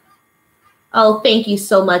 Oh, thank you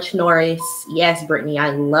so much, Norris. Yes, Brittany,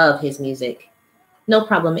 I love his music. No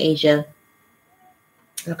problem, Asia.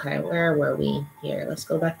 Okay, where were we? Here, let's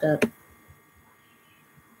go back up.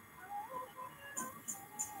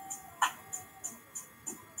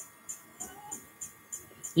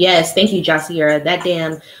 Yes, thank you, Jasiera. That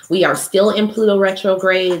damn, we are still in Pluto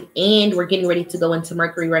retrograde, and we're getting ready to go into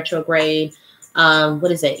Mercury retrograde.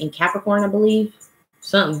 What is it? In Capricorn, I believe.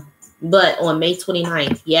 Something. But on May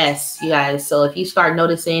 29th, yes, you guys. So if you start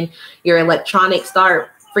noticing your electronics start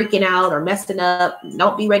freaking out or messing up,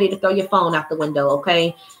 don't be ready to throw your phone out the window,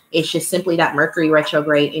 okay? It's just simply that Mercury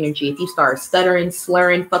retrograde energy. If you start stuttering,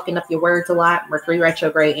 slurring, fucking up your words a lot, Mercury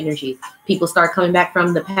retrograde energy. People start coming back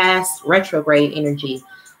from the past, retrograde energy.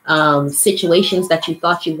 Situations that you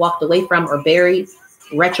thought you walked away from or buried,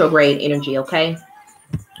 retrograde energy, okay?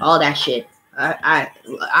 All that shit.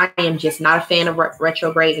 I am just not a fan of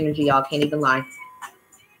retrograde energy, y'all. Can't even lie.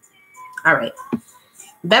 All right.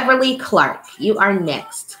 Beverly Clark, you are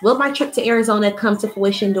next. Will my trip to Arizona come to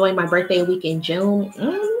fruition during my birthday week in June?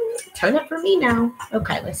 Turn up for me now.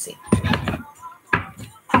 Okay, let's see.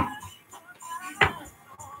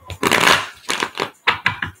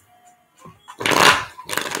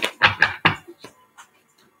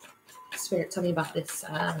 Spirit, tell me about this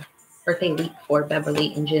birthday week for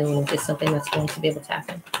Beverly in June. Is this something that's going to be able to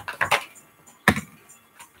happen?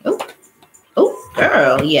 Oh,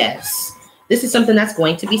 girl, yes. This is something that's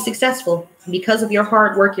going to be successful. Because of your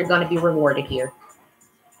hard work, you're going to be rewarded here.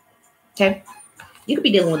 Okay? You could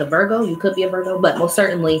be dealing with a Virgo. You could be a Virgo. But most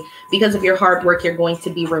certainly, because of your hard work, you're going to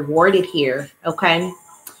be rewarded here. Okay?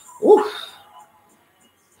 Ooh.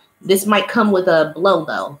 This might come with a blow,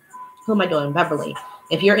 though. Who am I doing? Beverly.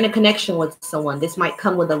 If you're in a connection with someone, this might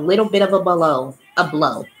come with a little bit of a blow.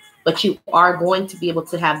 But you are going to be able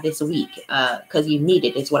to have this week because you need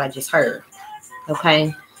it, is what I just heard.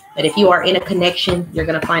 Okay? But if you are in a connection, you're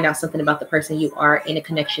going to find out something about the person you are in a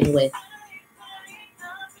connection with.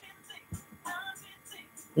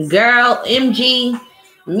 Girl, MG,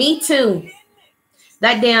 me too.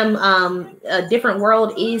 That damn Different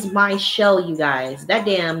World is my show, you guys. That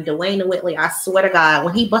damn Dwayne Whitley, I swear to God,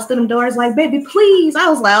 when he busted them doors like, baby, please. I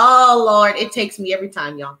was like, oh, Lord, it takes me every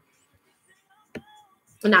time, y'all.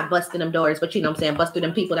 I'm not busting them doors, but you know what I'm saying, busting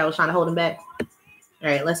them people that was trying to hold them back. All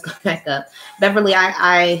right, let's go back up. Beverly,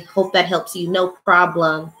 I hope that helps you. No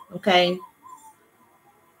problem, okay?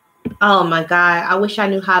 Oh, my God. I wish I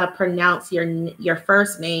knew how to pronounce your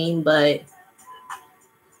first name, but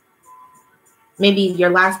maybe your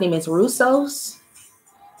last name is Russos.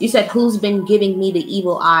 You said, who's been giving me the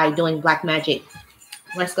evil eye doing black magic?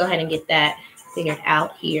 Let's go ahead and get that figured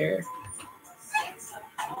out here.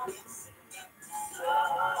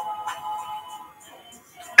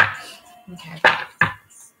 Okay.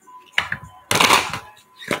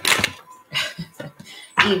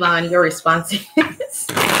 Yvonne, your response is,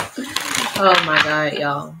 oh my God,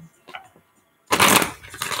 y'all.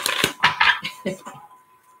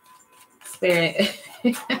 Spirit,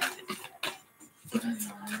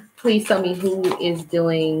 please tell me who is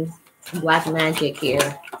doing black magic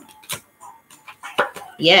here.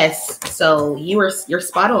 Yes, so you're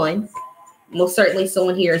spot on. Most certainly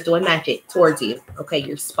someone here is doing magic towards you. Okay,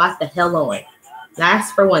 you're spot the hell on.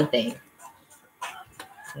 That's for one thing.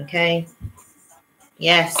 Okay.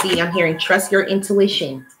 Yeah, see, I'm hearing trust your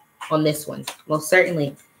intuition on this one. Most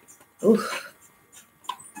certainly. Oof.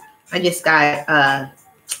 I just got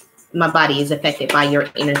my body is affected by your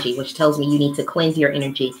energy, which tells me you need to cleanse your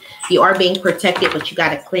energy. You are being protected, but you got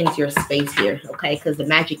to cleanse your space here, okay? Because the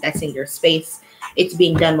magic that's in your space, it's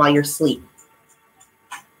being done while you're asleep.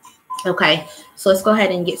 Okay, so let's go ahead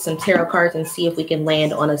and get some tarot cards and see if we can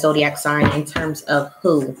land on a zodiac sign in terms of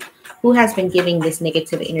who has been giving this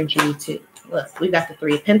negative energy to. Look, we've got the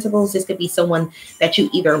Three of Pentacles. This could be someone that you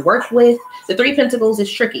either work with. The Three of Pentacles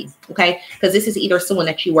is tricky, okay? Because this is either someone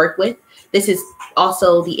that you work with. This is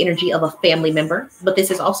also the energy of a family member, but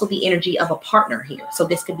this is also the energy of a partner here. So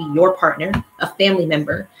this could be your partner, a family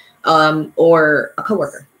member, or a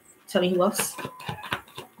coworker. Tell me who else.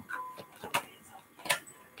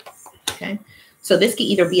 Okay, so this could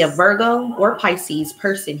either be a Virgo or Pisces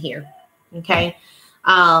person here. Okay.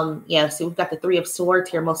 Yeah, so we've got the Three of Swords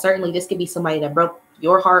here. Most certainly this could be somebody that broke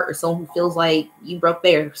your heart or someone who feels like you broke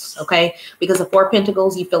theirs, okay? Because the Four of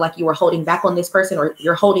Pentacles, you feel like you were holding back on this person, or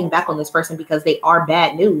you're holding back on this person because they are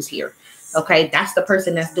bad news here, okay? That's the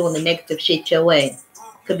person that's doing the negative shit your way.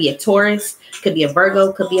 Could be a Taurus, could be a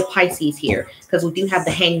Virgo, could be a Pisces here, because we do have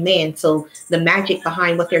the Hangman. So the magic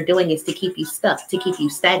behind what they're doing is to keep you stuck, to keep you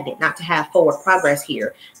stagnant, not to have forward progress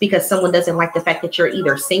here, because someone doesn't like the fact that you're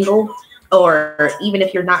either single, or even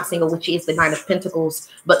if you're not single, which is the Nine of Pentacles,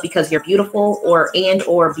 but because you're beautiful, or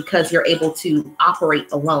because you're able to operate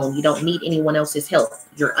alone. You don't need anyone else's help.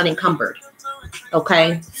 You're unencumbered.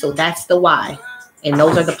 Okay, so that's the why, and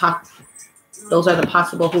those are the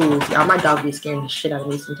possible who's. Y'all, my dog be scaring the shit out of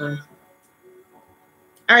me sometimes.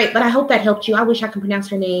 All right, but I hope that helped you. I wish I could pronounce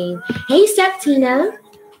her name. Hey, Septina.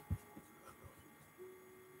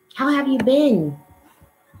 How have you been?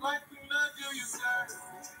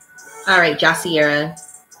 All right, Jasiera.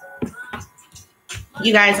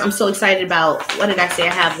 You guys, I'm so excited about, what did I say?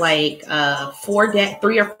 I have like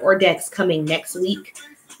 3 or 4 decks coming next week.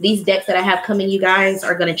 These decks that I have coming, you guys,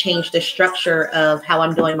 are going to change the structure of how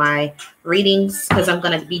I'm doing my readings, because I'm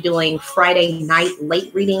going to be doing Friday night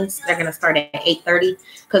late readings. They're going to start at 8:30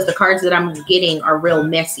 because the cards that I'm getting are real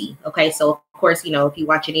messy. Okay, so of course, you know, if you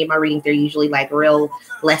watch any of my readings, they're usually like real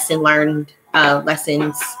lessons,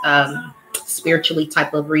 spiritually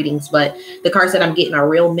type of readings. But the cards that I'm getting are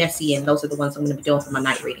real messy, and those are the ones I'm going to be doing for my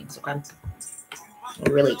night readings. Okay,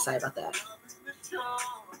 I'm really excited about that.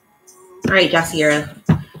 All right, Jasiera.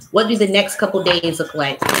 What do the next couple days look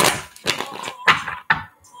like?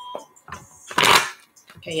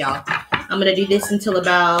 Okay, y'all. I'm going to do this until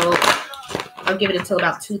about, I'll give it until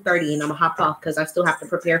about 2:30, and I'm going to hop off because I still have to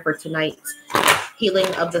prepare for tonight's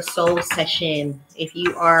Healing of the Soul session. If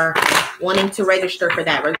you are wanting to register for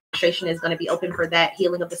that, registration is going to be open for that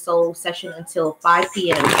Healing of the Soul session until 5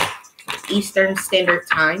 p.m. Eastern Standard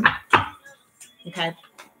Time. Okay.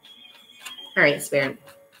 All right, Spirit.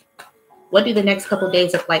 What do the next couple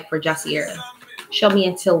days look like for Jasiera? Show me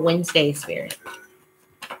until Wednesday, Spirit.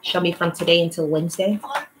 Show me from today until Wednesday.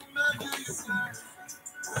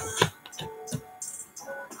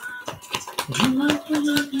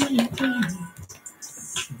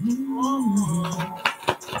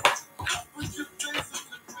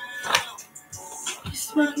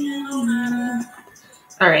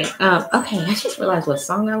 All right. Okay, I just realized what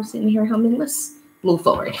song I was sitting here humming. Let's move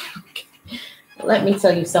forward. Let me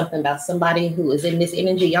tell you something about somebody who is in this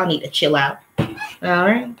energy. Y'all need to chill out. All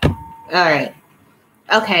right. All right.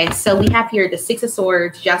 Okay, so we have here the Six of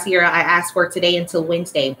Swords. Jasiera, I asked for today until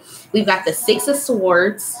Wednesday. We've got the Six of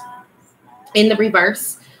Swords in the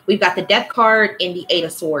reverse. We've got the Death card and the Eight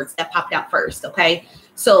of Swords that popped out first, okay?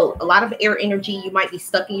 So a lot of air energy, you might be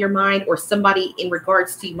stuck in your mind, or somebody in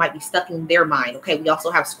regards to you might be stuck in their mind, okay? We also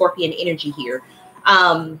have Scorpion energy here.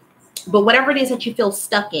 But whatever it is that you feel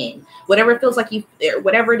stuck in, whatever it feels like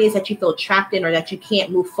whatever it is that you feel trapped in or that you can't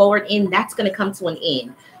move forward in, that's going to come to an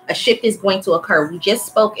end. A shift is going to occur. We just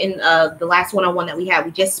spoke in the last one-on-one that we had.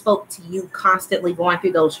 We just spoke to you constantly going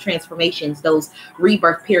through those transformations, those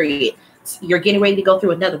rebirth period. You're getting ready to go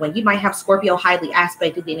through another one. You might have Scorpio highly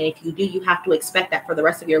aspected in, and if you do, you have to expect that for the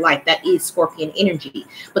rest of your life. That is Scorpion energy,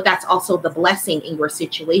 but that's also the blessing in your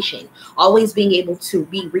situation. Always being able to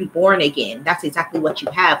be reborn again. That's exactly what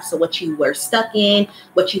you have. So what you were stuck in,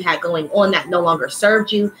 what you had going on that no longer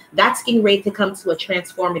served you, that's getting ready to come to a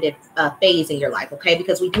transformative phase in your life, okay?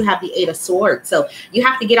 Because we do have the Eight of Swords. So you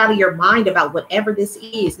have to get out of your mind about whatever this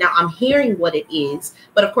is. Now, I'm hearing what it is,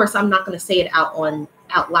 but of course, I'm not going to say it out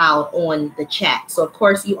loud on the chat. So of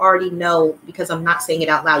course you already know, because I'm not saying it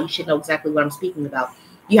out loud, you should know exactly what I'm speaking about.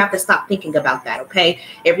 You have to stop thinking about that, okay?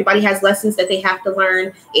 Everybody has lessons that they have to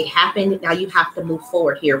learn. It happened. Now you have to move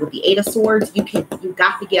forward here. With the Eight of Swords, you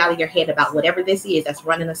got to get out of your head about whatever this is that's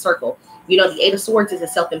running a circle. You know, the Eight of Swords is a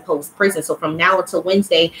self-imposed prison. So from now until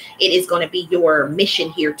Wednesday, it is going to be your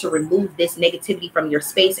mission here to remove this negativity from your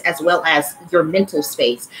space as well as your mental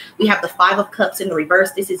space. We have the Five of Cups in the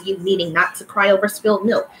reverse. This is you needing not to cry over spilled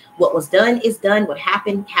milk. What was done is done. What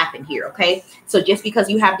happened here, okay? So just because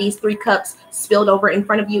you have these 3 cups spilled over in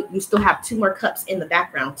front of you, you still have 2 more cups in the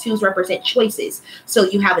background. 2s represent choices. So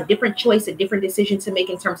you have a different choice, a different decision to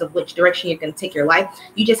make in terms of which direction you're going to take your life.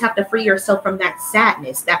 You just have to free yourself from that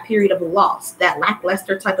sadness, that period of loss, that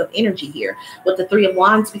lackluster type of energy here. With the 3 of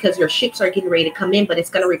Wands, because your ships are getting ready to come in, but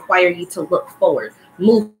it's going to require you to look forward,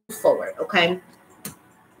 move forward, okay?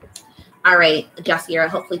 All right, Jasiera,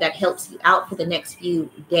 hopefully that helps you out for the next few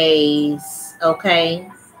days, okay?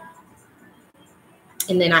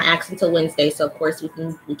 And then I asked until Wednesday, so of course we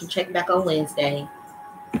can check back on Wednesday.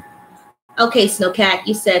 Okay, Snowcat,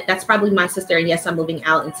 you said that's probably my sister. And yes, I'm moving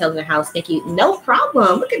out and selling the house. Thank you. No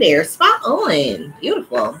problem. Look at there. Spot on.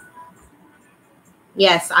 Beautiful.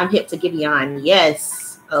 Yes, I'm hip to Gideon.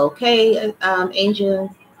 Yes. Okay,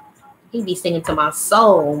 Angel. He be singing to my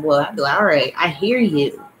soul. Well, I'd be like, all right, I hear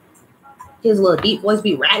you. His little deep voice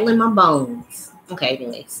be rattling my bones. Okay,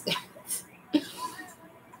 anyways.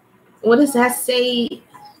 What does that say?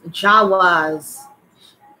 Jawas.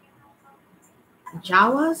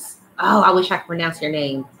 Jawas? Oh, I wish I could pronounce your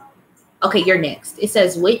name. Okay, you're next. It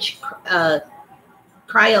says which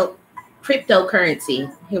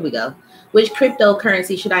cryptocurrency. Here we go. Which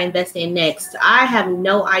cryptocurrency should I invest in next? I have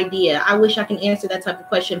no idea. I wish I can answer that type of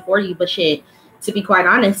question for you, but shit, to be quite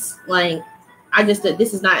honest, like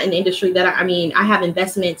this is not an industry that I have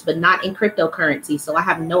investments, but not in cryptocurrency. So I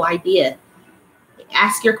have no idea.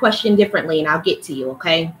 Ask your question differently and I'll get to you.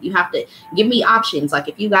 Okay. You have to give me options. Like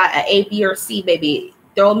if you got an A, B, or C, baby,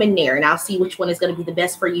 throw them in there and I'll see which one is going to be the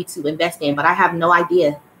best for you to invest in. But I have no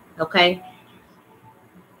idea. Okay.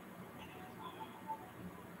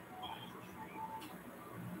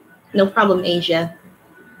 No problem, Asia.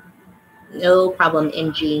 No problem,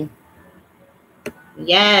 MG.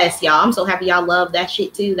 Yes, y'all. I'm so happy y'all love that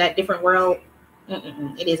shit too. That different world.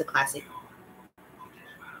 It is a classic.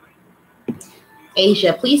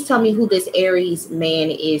 Asia, please tell me who this Aries man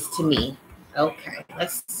is to me. Okay,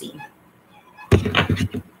 let's see.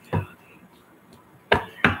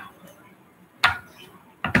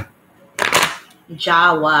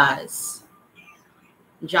 Jawas.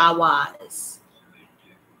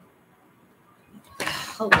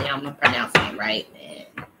 Hopefully I'm pronouncing it right, man.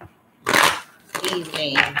 These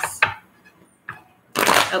names.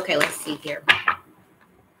 Okay, let's see here.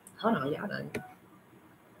 Hold on, y'all done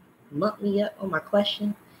muck me up on my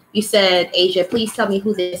question. You said, Asia, please tell me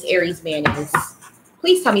who this Aries man is.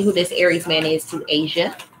 Please tell me who this Aries man is to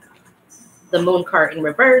Asia. The moon card in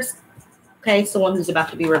reverse. Okay, someone who's about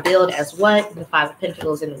to be revealed as what? The Five of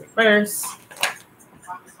Pentacles in the reverse.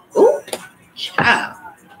 Ooh, child.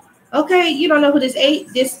 Okay, you don't know who this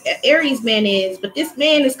Aries man is, but this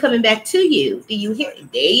man is coming back to you. Do you hear? There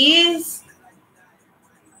he is.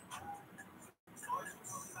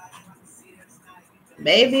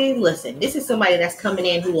 Baby, listen, this is somebody that's coming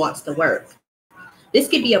in who wants to work. This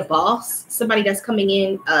could be a boss, somebody that's coming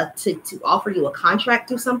in to offer you a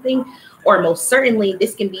contract or something, or most certainly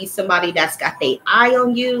this can be somebody that's got their eye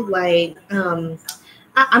on you. Like, I'm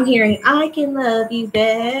hearing, I can love you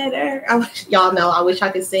better. Y'all know, I wish I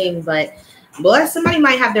could sing, but boy, somebody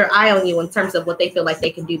might have their eye on you in terms of what they feel like they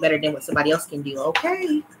can do better than what somebody else can do.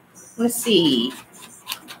 Okay, let's see.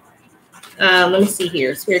 Let me see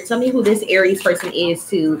here. Spirit, tell me who this Aries person is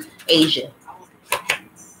to Asia.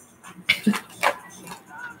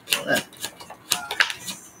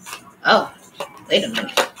 Oh, wait a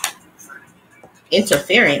minute.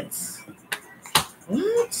 Interference.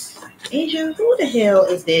 What? Asia, who the hell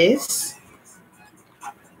is this?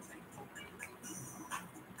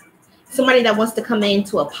 Somebody that wants to come in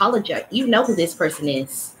to apologize. You know who this person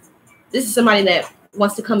is. This is somebody that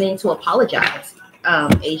wants to come in to apologize,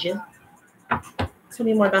 Asia. Tell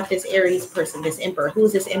me more about this Aries person, this Emperor. Who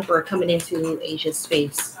is this Emperor coming into Asia's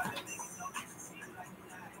space?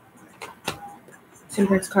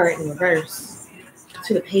 Temperance card in reverse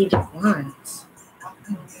to the Page of Wands.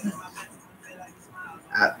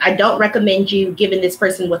 I don't recommend you giving this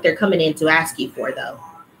person what they're coming in to ask you for, though.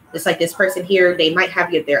 It's like this person here, they might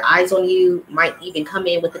have their eyes on you, might even come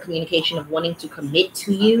in with the communication of wanting to commit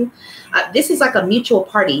to you. This is like a mutual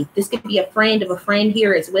party. This could be a friend of a friend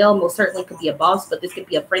here as well. Most certainly could be a boss, but this could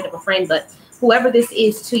be a friend of a friend. But whoever this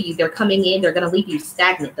is to you, they're coming in, they're going to leave you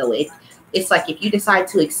stagnant, though. It's like if you decide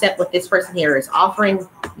to accept what this person here is offering,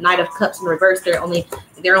 Knight of Cups in reverse, they're only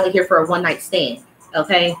here for a one-night stand,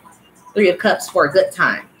 okay? Three of Cups for a good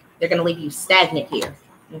time. They're going to leave you stagnant here,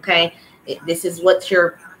 okay? This is what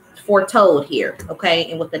you're foretold here,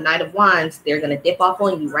 okay? And with the Knight of Wands, they're going to dip off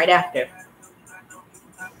on you right after.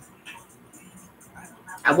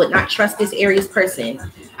 I would not trust this Aries person.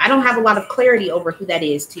 I don't have a lot of clarity over who that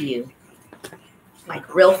is to you.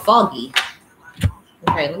 Like real foggy.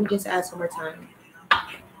 Okay, let me just ask one more time.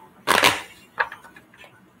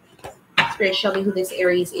 Spirit, show me who this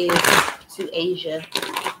Aries is to Asia.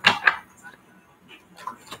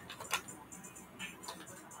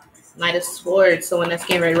 Knight of Swords, someone that's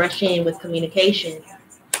getting ready to rush in with communication.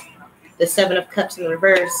 The Seven of Cups in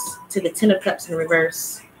reverse to the Ten of Cups in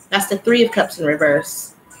reverse. That's the Three of Cups in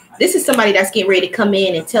reverse. This is somebody that's getting ready to come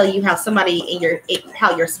in and tell you how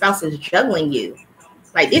how your spouse is juggling you.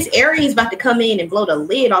 Like this Aries is about to come in and blow the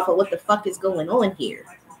lid off of what the fuck is going on here.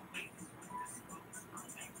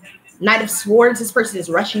 Knight of Swords, this person is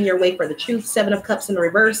rushing your way for the truth. Seven of Cups in the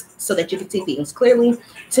reverse so that you can see things clearly.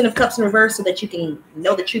 Ten of Cups in reverse so that you can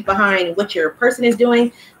know the truth behind what your person is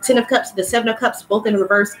doing. Ten of Cups, the Seven of Cups, both in the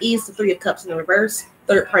reverse is the Three of Cups in the reverse.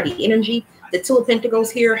 Third party energy. The Two of Pentacles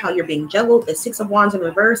here, how you're being juggled. The Six of Wands in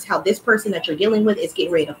reverse, how this person that you're dealing with is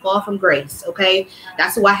getting ready to fall from grace. Okay,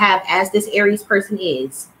 that's who I have as this Aries person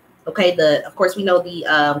is. Okay, of course we know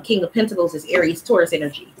the King of Pentacles is Aries Taurus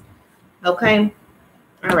energy. Okay,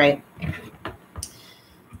 all right.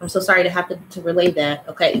 I'm so sorry to have to relay that.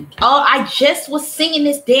 Okay. Oh, I just was singing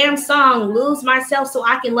this damn song, Lose Myself So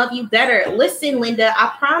I Can Love You Better. Listen, Linda,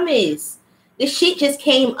 I promise. This shit just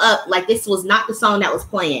came up like this was not the song that was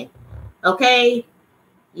playing. Okay?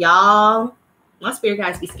 Y'all, my spirit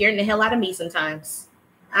guys be scaring the hell out of me sometimes.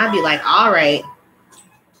 I'd be like, all right.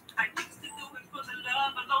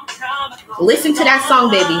 Listen to that song,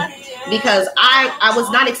 baby. Because I was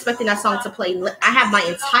not expecting that song to play. I have my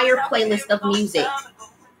entire playlist of music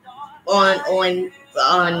on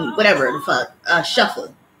whatever the fuck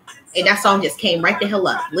shuffle, and that song just came right the hell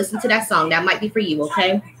up. Listen to that song. That might be for you.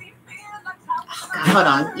 Okay. Oh, God, hold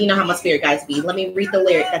on. You know how my spirit guys be. Let me read the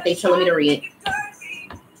lyric that they telling me to read.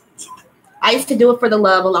 I used to do it for the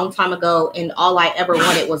love a long time ago, and all I ever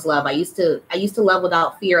wanted was love. I used to love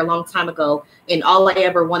without fear a long time ago, and all I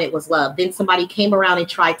ever wanted was love. Then somebody came around and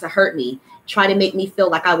tried to hurt me, tried to make me feel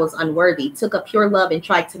like I was unworthy, took a pure love and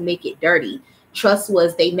tried to make it dirty. Trust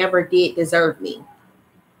was they never did deserve me.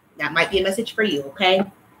 That might be a message for you, okay?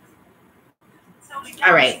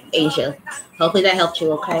 All right, Asia. Hopefully that helped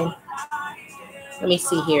you, okay? Let me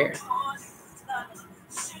see here.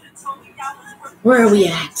 Where are we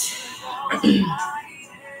at?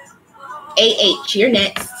 AH, you're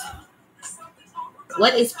next.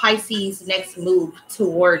 What is Pisces' next move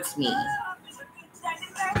towards me?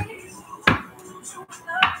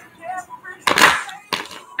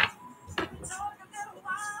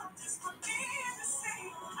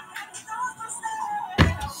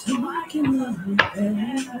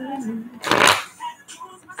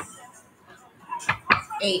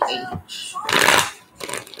 AH.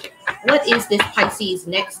 What is this Pisces'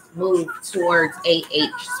 next move towards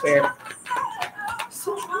AH, Spirit?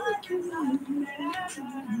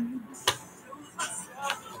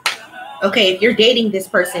 Okay, if you're dating this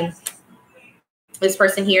person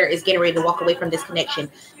here is getting ready to walk away from this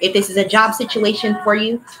connection. If this is a job situation for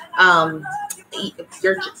you,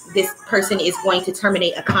 this person is going to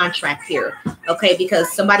terminate a contract here, okay?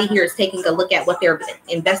 Because somebody here is taking a look at what they're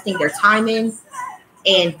investing their time in,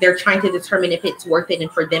 and they're trying to determine if it's worth it, and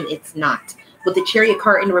for them, it's not. With the Chariot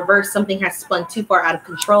card in reverse, something has spun too far out of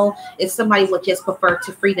control. If somebody would just prefer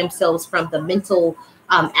to free themselves from the mental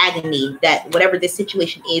agony that whatever this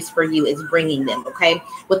situation is for you is bringing them, okay?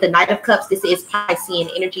 With the Knight of Cups, this is Piscean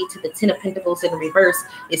energy. To the Ten of Pentacles in reverse,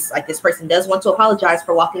 it's like this person does want to apologize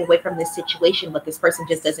for walking away from this situation, but this person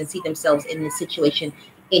just doesn't see themselves in this situation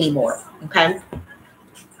anymore, okay?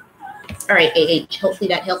 All right, AH, hopefully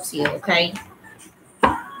that helps you, okay?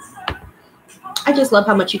 I just love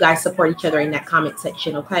how much you guys support each other in that comment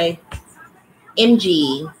section, okay?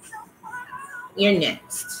 MG, you're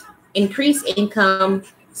next. Increased income,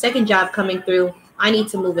 second job coming through. I need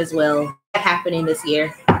to move as well. That happening this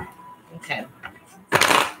year. Okay.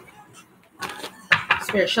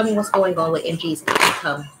 Spirit, show me what's going on with MG's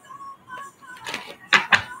income.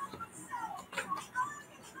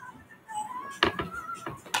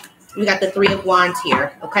 We got the Three of Wands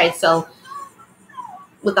here. Okay, so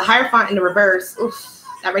with the Hierophant in the reverse, oof,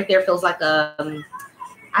 that right there feels like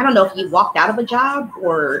I don't know if you walked out of a job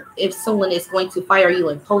or if someone is going to fire you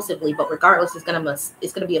impulsively, but regardless, it's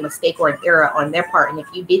gonna be a mistake or an error on their part. And if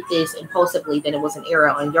you did this impulsively, then it was an error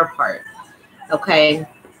on your part. Okay.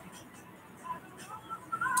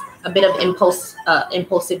 A bit of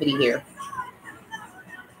impulsivity here.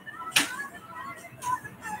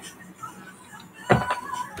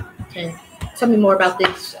 Okay. Tell me more about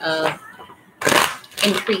this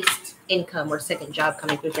increased income or second job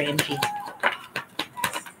coming through for MG.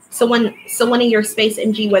 Someone in your space,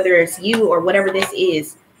 MG, whether it's you or whatever this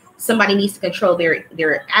is, somebody needs to control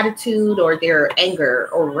their attitude or their anger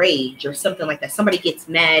or rage or something like that. Somebody gets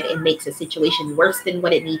mad and makes a situation worse than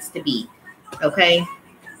what it needs to be. Okay.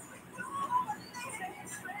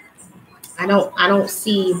 I don't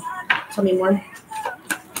see. Tell me more.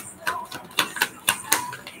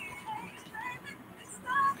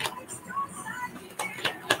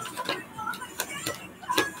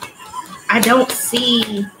 I don't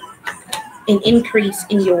see an increase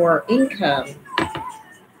in your income.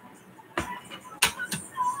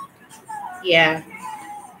 Yeah.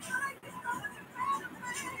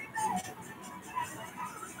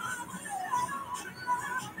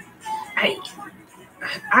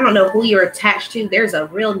 I don't know who you're attached to. There's a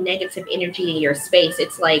real negative energy in your space.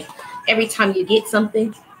 It's like every time you get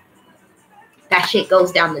something, that shit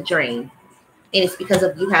goes down the drain. And it's because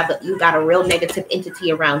of you got a real negative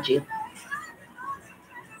entity around you.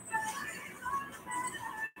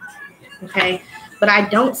 Okay. But I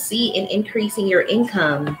don't see an increase in your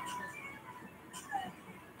income.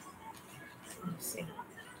 Let's see.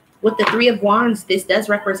 With the Three of Wands, this does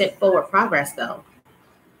represent forward progress though.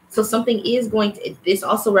 So something is going to, this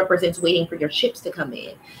also represents waiting for your chips to come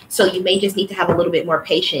in. So you may just need to have a little bit more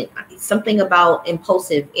patience. Something about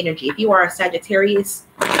impulsive energy. If you are a Sagittarius,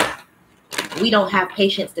 we don't have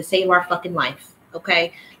patience to save our fucking life.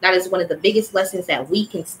 Okay. That is one of the biggest lessons that we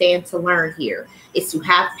can stand to learn here, is to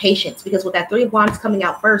have patience, because with that Three of Wands coming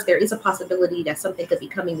out first, there is a possibility that something could be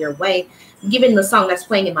coming your way. Given the song that's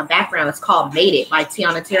playing in my background, it's called Made It by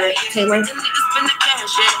Tiana Taylor.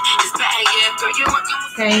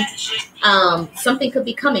 Okay. Something could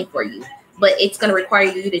be coming for you, but it's going to require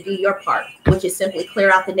you to do your part, which is simply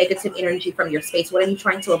clear out the negative energy from your space. What are you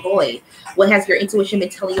trying to avoid? What has your intuition been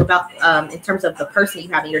telling you about in terms of the person you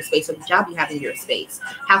have in your space or the job you have in your space?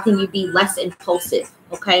 How can you be less impulsive?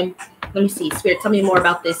 Okay. Let me see. Spirit, tell me more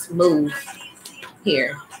about this move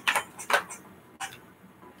here.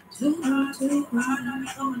 Tell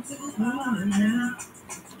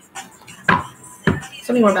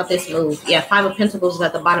me more about this move. Yeah, Five of Pentacles is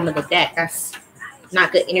at the bottom of the deck. That's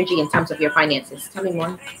not good energy in terms of your finances. Tell me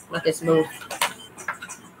more about this move.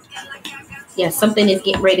 Yeah, something is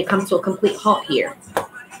getting ready to come to a complete halt here.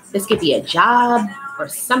 This could be a job or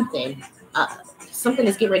something. Something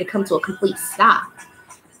is getting ready to come to a complete stop,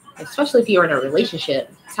 especially if you're in a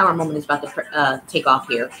relationship. Tower moment is about to take off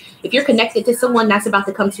here. If you're connected to someone, that's about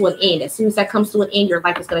to come to an end. As soon as that comes to an end, your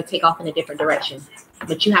life is going to take off in a different direction.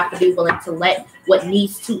 But you have to be willing to let what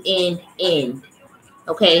needs to end.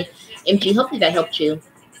 Okay? MG, hopefully that helped you.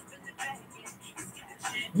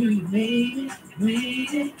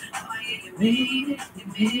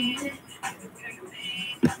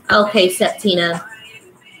 Okay, Septina.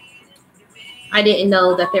 I didn't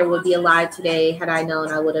know that there would be a live today. Had I known,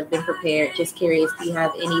 I would have been prepared. Just curious, do you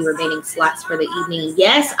have any remaining slots for the evening?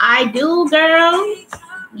 Yes, I do, girl.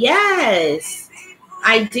 Yes,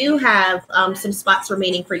 I do have some spots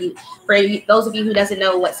remaining for you. For those of you who doesn't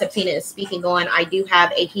know what Septina is speaking on, I do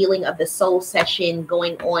have a Healing of the Soul session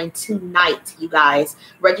going on tonight, you guys.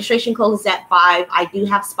 Registration closes at 5. I do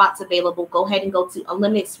have spots available. Go ahead and go to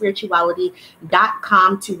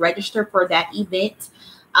unlimitedspirituality.com to register for that event.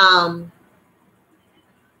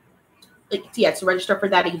 To register for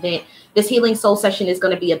that event. This Healing Soul session is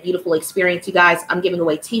going to be a beautiful experience, you guys. I'm giving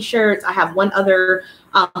away t-shirts. I have one other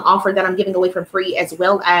offer that I'm giving away for free, as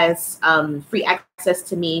well as free access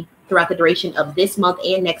to me throughout the duration of this month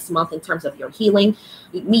and next month in terms of your healing.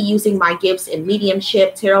 Me using my gifts in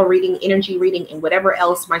mediumship, tarot reading, energy reading, and whatever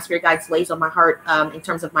else my spirit guides lays on my heart in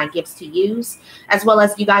terms of my gifts to use, as well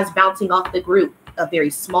as you guys bouncing off the group, a very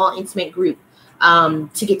small, intimate group.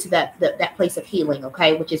 To get to that place of healing,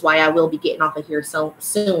 okay, which is why I will be getting off of here so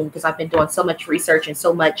soon, because I've been doing so much research and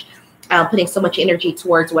so much putting so much energy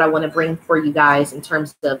towards what I want to bring for you guys in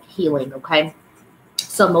terms of healing, okay.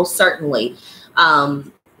 So most certainly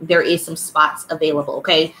there is some spots available,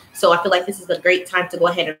 okay. So I feel like this is a great time to go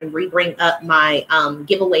ahead and bring up my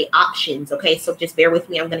giveaway options, okay. So just bear with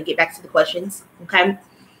me. I'm going to get back to the questions, okay.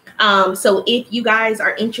 So if you guys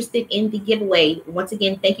are interested in the giveaway, once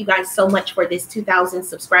again, thank you guys so much for this 2,000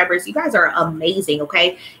 subscribers. You guys are amazing.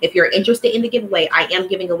 Okay. If you're interested in the giveaway, I am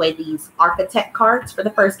giving away these architect cards for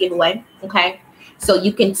the first giveaway. Okay. So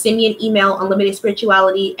you can send me an email,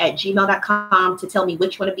 unlimitedspirituality@gmail.com, to tell me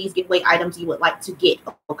which one of these giveaway items you would like to get.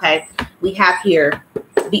 Okay. We have here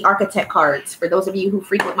the architect cards. For those of you who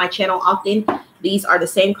frequent my channel often, these are the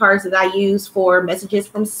same cards that I use for messages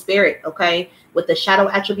from spirit. Okay. With the shadow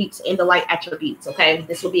attributes and the light attributes. Okay.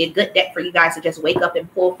 This will be a good deck for you guys to just wake up and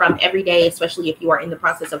pull from every day, especially if you are in the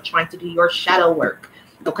process of trying to do your shadow work.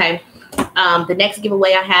 Okay. The next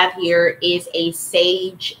giveaway I have here is a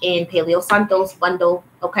Sage and Paleo Santos bundle.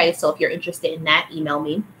 Okay. So if you're interested in that, email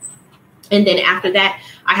me. And then after that,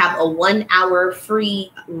 I have a 1-hour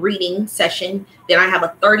free reading session. Then I have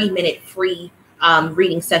a 30-minute free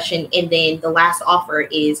reading session. And then the last offer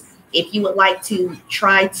is, if you would like to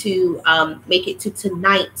try to make it to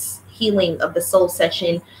tonight's Healing of the Soul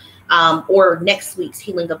session or next week's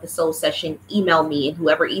Healing of the Soul session, email me. And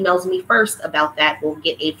whoever emails me first about that will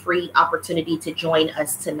get a free opportunity to join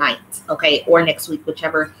us tonight. Okay. Or next week,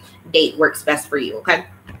 whichever date works best for you. Okay.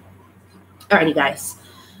 Alrighty, guys.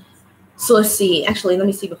 So let's see. Actually, let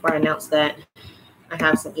me see before I announce that. I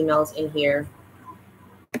have some emails in here.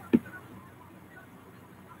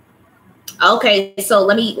 Okay, so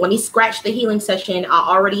let me scratch the healing session. I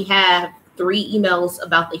already have 3 emails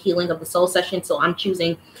about the healing of the soul session, so I'm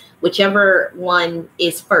choosing whichever one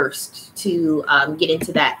is first to get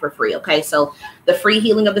into that for free. Okay, so the free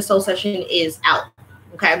healing of the soul session is out.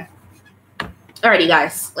 Okay, alrighty,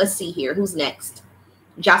 guys. Let's see here. Who's next?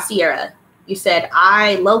 Jasiera, you said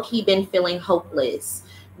I low-key been feeling hopeless.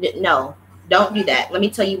 No, don't do that. Let me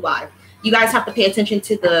tell you why. You guys have to pay attention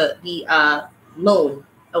to the moon.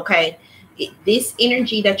 Okay. This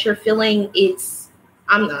energy that you're feeling,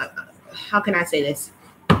 I'm not, how can I say this?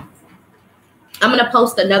 I'm going to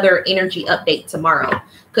post another energy update tomorrow,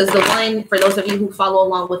 because the one, for those of you who follow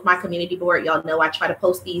along with my community board, y'all know I try to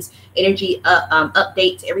post these energy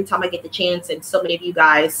updates every time I get the chance. And so many of you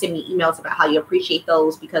guys send me emails about how you appreciate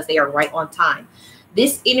those because they are right on time.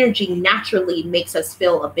 This energy naturally makes us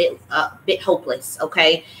feel a bit hopeless,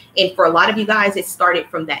 okay? And for a lot of you guys, it started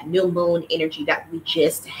from that new moon energy that we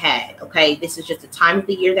just had, okay? This is just the time of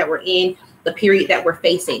the year that we're in, the period that we're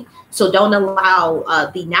facing. So don't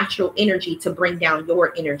allow the natural energy to bring down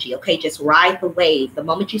your energy, okay? Just ride the wave. The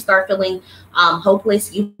moment you start feeling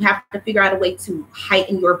hopeless, you have to figure out a way to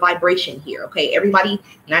heighten your vibration here, okay? Everybody,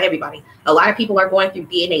 not everybody, a lot of people are going through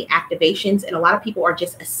DNA activations, and a lot of people are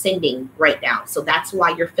just ascending right now. So that's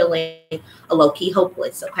why you're feeling a low-key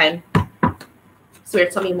hopeless, okay?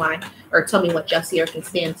 Spirit, tell me why, or tell me what Jasiera can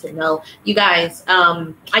stand to know. You guys,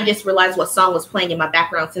 I just realized what song was playing in my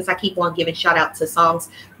background since I keep on giving shout out to songs.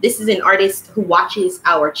 This is an artist who watches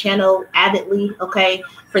our channel avidly, okay?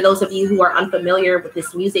 For those of you who are unfamiliar with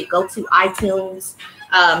this music, go to iTunes.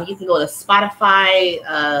 You can go to Spotify,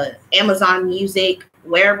 Amazon Music,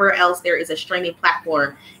 wherever else there is a streaming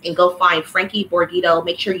platform, and go find Frankie Bordito.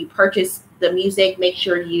 Make sure you purchase the music. Make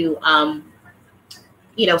sure you,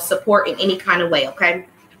 you know, support in any kind of way, okay?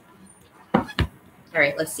 All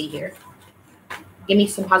right, let's see here. Give me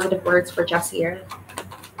some positive words for Jasiera.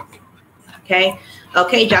 Okay.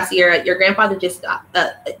 Okay, Jasiera, your grandfather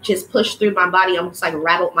just pushed through my body, almost like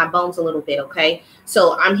rattled my bones a little bit, okay?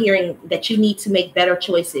 So I'm hearing that you need to make better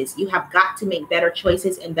choices. You have got to make better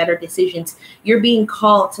choices and better decisions. You're being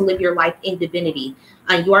called to live your life in divinity.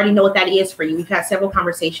 You already know what that is for you. We've had several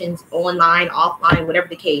conversations online, offline, whatever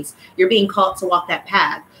the case. You're being called to walk that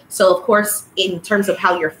path. So, of course, in terms of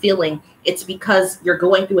how you're feeling, it's because you're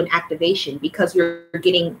going through an activation, because you're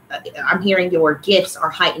getting, I'm hearing your gifts are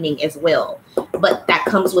heightening as well. But that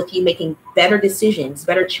comes with you making better decisions,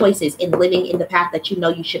 better choices, and living in the path that you know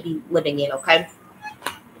you should be living in, okay?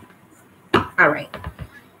 All right.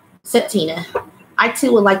 Septina, I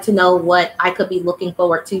too would like to know what I could be looking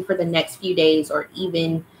forward to for the next few days or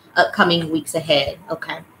even upcoming weeks ahead.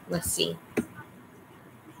 Okay, let's see.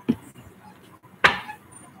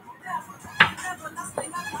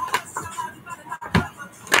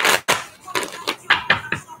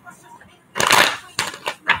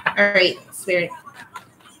 All right, Spirit,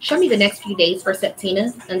 show me the next few days for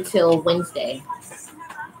Septina until Wednesday.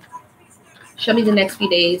 Show me the next few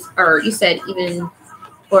days, or you said even,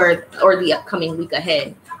 or the upcoming week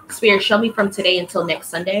ahead. Spirit, show me from today until next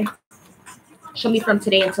Sunday. Show me from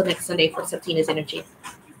today until next Sunday for Septina's energy.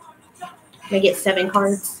 Can I get 7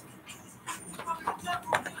 cards?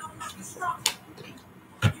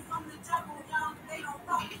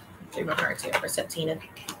 Three more cards here for Septina.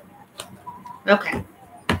 Okay.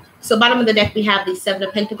 So bottom of the deck, we have the 7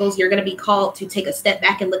 of Pentacles. You're going to be called to take a step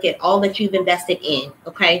back and look at all that you've invested in,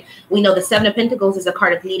 okay? We know the 7 of Pentacles is a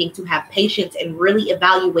card of needing to have patience and really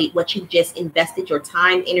evaluate what you've just invested your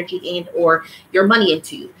time, energy, and or your money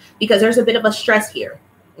into, because there's a bit of a stress here,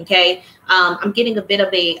 okay? I'm getting a bit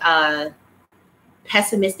of a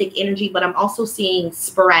pessimistic energy, but I'm also seeing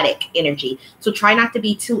sporadic energy. So try not to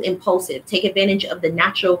be too impulsive. Take advantage of the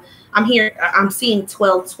natural. I'm seeing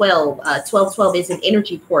 1212. 1212 is an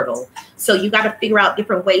energy portal. So you got to figure out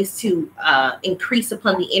different ways to increase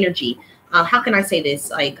upon the energy. How can I say this?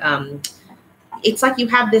 Like, it's like you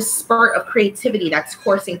have this spurt of creativity that's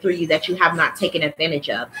coursing through you that you have not taken advantage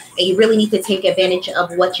of. And you really need to take advantage of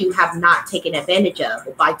what you have not taken advantage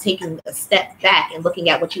of by taking a step back and looking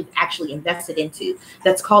at what you've actually invested into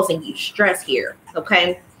that's causing you stress here,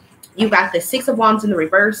 okay? You got the 6 of Wands in the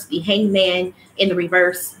reverse, the Hangman in the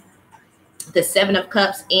reverse, the 7 of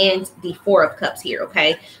Cups, and the 4 of Cups here,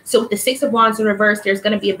 okay? So with the 6 of Wands in reverse, there's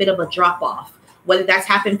going to be a bit of a drop-off. Whether that's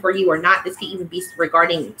happened for you or not, this could even be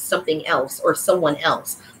regarding something else or someone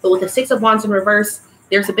else. But with the 6 of Wands in reverse,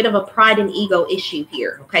 There's a bit of a pride and ego issue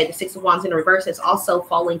here. Okay, the Six of Wands in reverse is also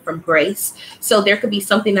falling from grace. So there could be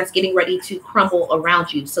something that's getting ready to crumble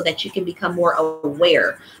around you so that you can become more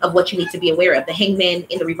aware of what you need to be aware of. The Hangman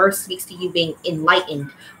in the reverse speaks to you being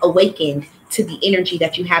enlightened, awakened to the energy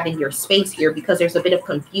that you have in your space here, because there's a bit of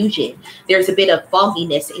confusion. There's a bit of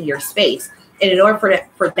fogginess in your space. And in order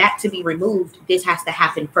for that to be removed, this has to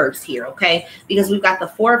happen first here, okay? Because we've got the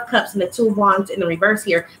Four of Cups and the Two of Wands in the reverse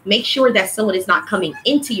here. Make sure that someone is not coming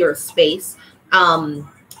into your space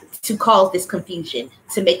to cause this confusion,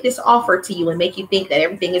 to make this offer to you and make you think that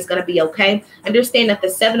everything is going to be okay. Understand that the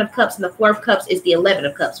Seven of Cups and the Four of Cups is the 11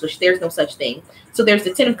 of Cups, which there's no such thing. So there's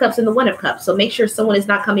the 10 of Cups and the One of Cups. So make sure someone is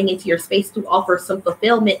not coming into your space to offer some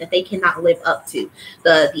fulfillment that they cannot live up to.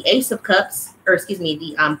 The Ace of Cups, or excuse me,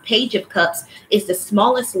 the Page of Cups is the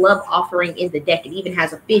smallest love offering in the deck. It even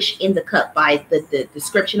has a fish in the cup by the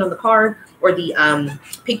description on the card, or the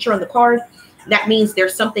picture on the card. That means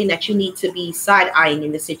there's something that you need to be side-eyeing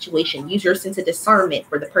in the situation. Use your sense of discernment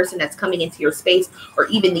for the person that's coming into your space, or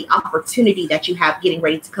even the opportunity that you have getting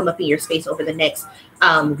ready to come up in your space over the next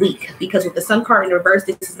week. Because with the Sun card in reverse,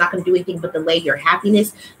 this is not going to do anything but delay your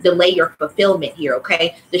happiness, delay your fulfillment here,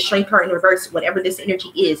 okay? The Strength card in reverse, whatever this energy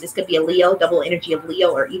is, this could be a Leo, double energy of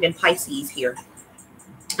Leo, or even Pisces here.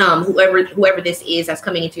 Whoever this is that's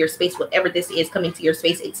coming into your space, whatever this is coming to your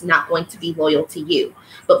space, it's not going to be loyal to you.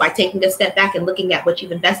 But by taking a step back and looking at what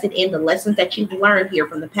you've invested in, the lessons that you've learned here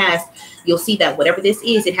from the past, you'll see that whatever this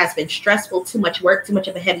is, it has been stressful, too much work, too much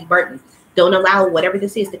of a heavy burden. Don't allow whatever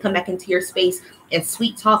this is to come back into your space and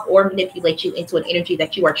sweet talk or manipulate you into an energy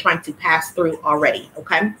that you are trying to pass through already,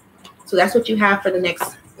 okay? So that's what you have for the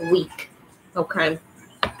next week, okay?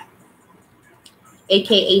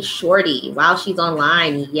 AKA Shorty, while she's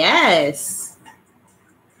online. Yes.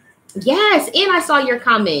 Yes. And I saw your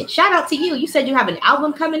comment. Shout out to you. You said you have an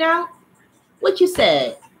album coming out. What you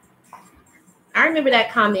said? I remember that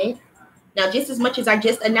comment. Now, just as much as I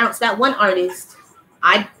just announced that one artist,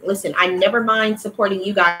 I never mind supporting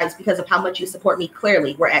you guys because of how much you support me.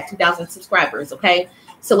 Clearly, we're at 2,000 subscribers. Okay.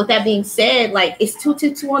 So with that being said, like, it's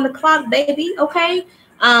 222 on the clock, baby. Okay.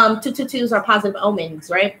 222s are positive omens,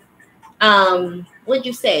 right? What'd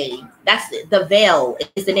you say? That's The Veil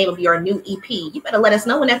is the name of your new EP. You better let us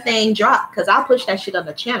know when that thing drops, because I'll push that shit on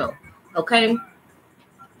the channel. Okay.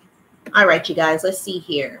 All right, you guys, let's see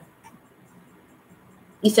here.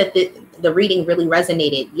 You said that the reading really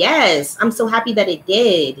resonated. Yes, I'm so happy that it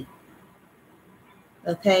did.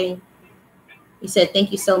 Okay. You said,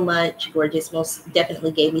 thank you so much, gorgeous. Most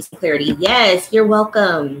definitely gave me some clarity. Yes, you're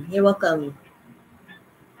welcome. You're welcome.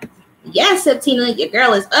 Yes, Septina, your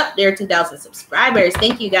girl is up there, 2,000 subscribers.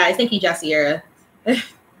 Thank you, guys. Thank you, Jasiera.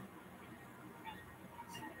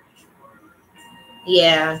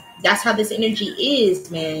 Yeah, that's how this energy is,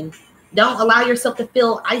 man. Don't allow yourself to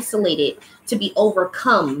feel isolated, to be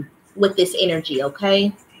overcome with this energy,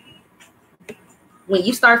 okay? When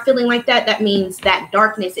you start feeling like that, that means that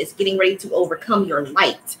darkness is getting ready to overcome your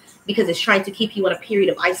light, because it's trying to keep you in a period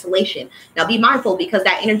of isolation. Now, be mindful, because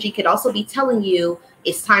that energy could also be telling you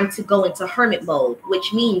it's time to go into hermit mode,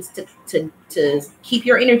 which means to keep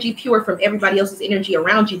your energy pure from everybody else's energy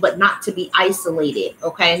around you, but not to be isolated,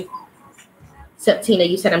 okay? Septina,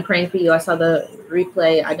 you said, I'm praying for you. I saw the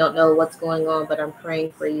replay. I don't know what's going on, but I'm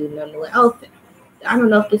praying for you nonetheless. Oh, I don't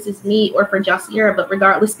know if this is me or for Jasiera, but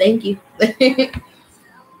regardless, thank you.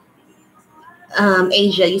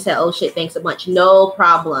 Asia, you said, oh shit, thanks so much. No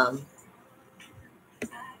problem.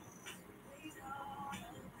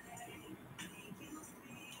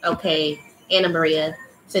 Okay, Anna Maria.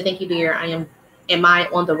 So thank you, dear. Am I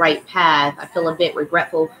on the right path? I feel a bit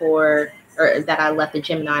regretful that I left the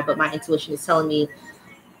Gemini, but my intuition is telling me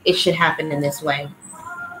it should happen in this way.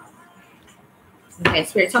 Okay,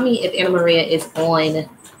 Spirit, tell me if Anna Maria is on.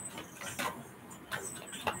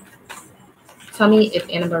 Tell me if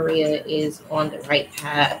Anna Maria is on the right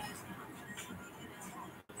path.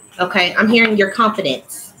 Okay, I'm hearing your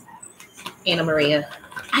confidence, Anna Maria.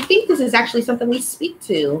 I think this is actually something we speak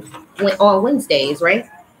to on Wednesdays, right?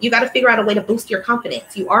 You got to figure out a way to boost your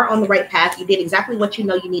confidence. You are on the right path. You did exactly what you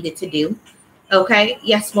know you needed to do. Okay.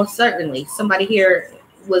 Yes, most certainly. Somebody here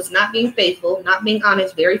was not being faithful, not being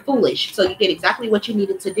honest, very foolish. So you did exactly what you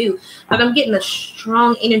needed to do. But I'm getting a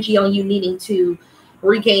strong energy on you needing to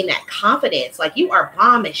regain that confidence. Like, you are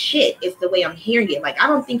bomb as shit is the way I'm hearing it. Like, I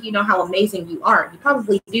don't think you know how amazing you are. You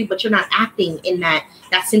probably do, but you're not acting in that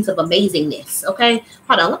sense of amazingness. Okay.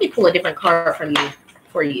 Hold on. Let me pull a different card from you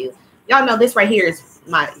for you. Y'all know this right here is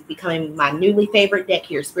becoming my newly favorite deck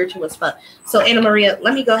here, spiritual as fuck. So Anna Maria,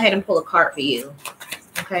 let me go ahead and pull a card for you.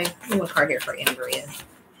 Okay. One card here for Anna Maria.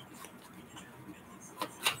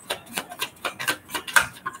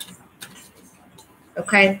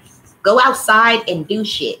 Okay. Go outside and do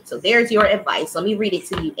shit. So there's your advice. Let me read it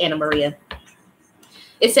to you, Anna Maria.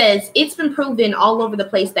 It says, it's been proven all over the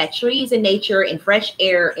place that trees and nature and fresh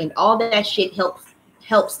air and all that shit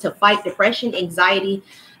helps to fight depression, anxiety,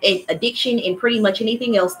 and addiction, and pretty much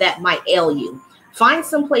anything else that might ail you. Find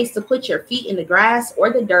some place to put your feet in the grass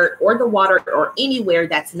or the dirt or the water or anywhere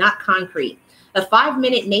that's not concrete. A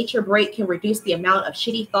 5-minute nature break can reduce the amount of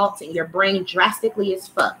shitty thoughts in your brain drastically as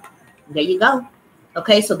fuck. There you go.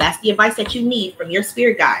 Okay, so that's the advice that you need from your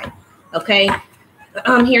spirit guide. Okay.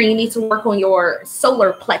 Here you need to work on your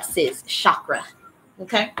solar plexus chakra.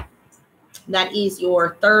 Okay, that is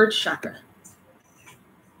your 3rd chakra.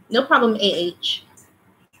 No problem, AH.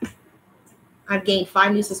 I've gained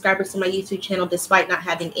 5 new subscribers to my YouTube channel despite not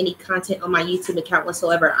having any content on my YouTube account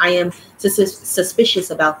whatsoever. I am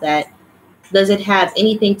suspicious about that. Does it have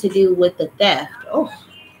anything to do with the theft? Oh,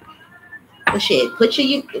 well, shit.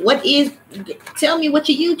 Tell me what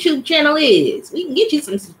your YouTube channel is. We can get you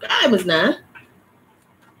some subscribers now.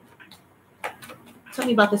 Tell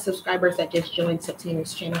me about the subscribers that just joined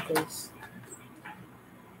Septina's channel, please.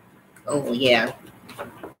 Oh, yeah.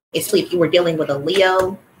 It's if you were dealing with a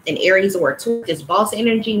Leo, an Aries, or a Taurus boss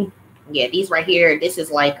energy. Yeah, these right here. This is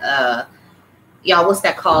like, y'all, what's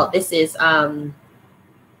that called? This is, oh,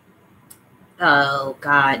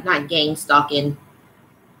 God, not gang stalking.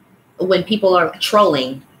 When people are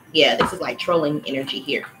trolling. Yeah, this is like trolling energy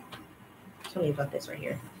here. Tell me about this right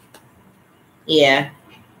here. Yeah.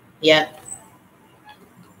 Yep.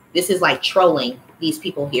 This is like trolling. These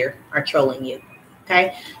people here are trolling you.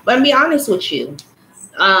 Okay. But I'll be honest with you.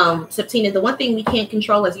 Septina, the one thing we can't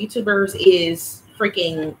control as YouTubers is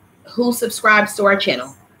freaking who subscribes to our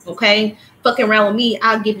channel. Okay. Fucking around with me,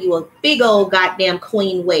 I'll give you a big old goddamn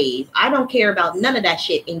queen wave. I don't care about none of that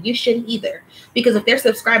shit. And you shouldn't either. Because if they're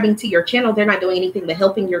subscribing to your channel, they're not doing anything but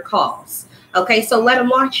helping your cause. Okay, so let them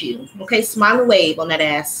watch you. Okay, smile and wave on that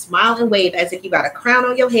ass. Smile and wave as if you got a crown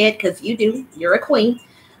on your head, because you do. You're a queen.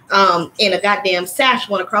 And a goddamn sash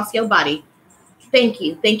going across your body. Thank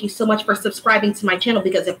you. Thank you so much for subscribing to my channel,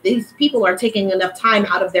 because if these people are taking enough time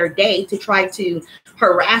out of their day to try to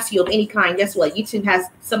harass you of any kind, guess what? YouTube has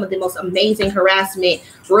some of the most amazing harassment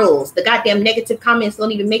rules. The goddamn negative comments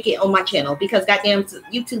don't even make it on my channel, because goddamn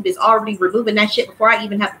YouTube is already removing that shit before I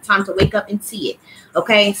even have the time to wake up and see it.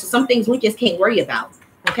 Okay, so some things we just can't worry about.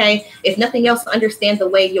 Okay, if nothing else, understand the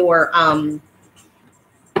way your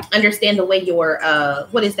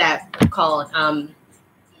what is that called?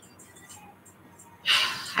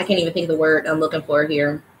 I can't even think of the word I'm looking for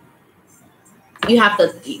here. You got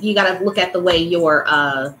to look at the way your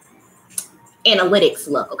analytics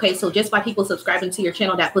look. Okay, so just by people subscribing to your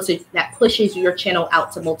channel, that pushes your channel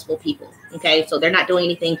out to multiple people. Okay, so they're not doing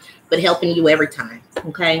anything but helping you every time.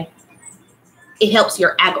 Okay, it helps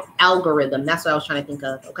your algorithm. That's what I was trying to think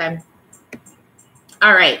of. Okay,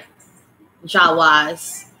 all right,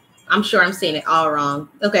 Jawaz. I'm sure I'm saying it all wrong.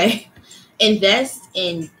 Okay, invest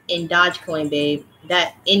in Dogecoin, babe.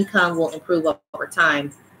 That income will improve over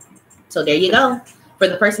time. So there you go. For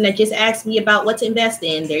the person that just asked me about what to invest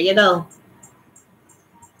in, there you go.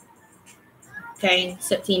 Okay,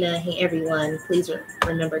 Septina, hey everyone, please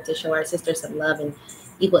remember to show our sister some love and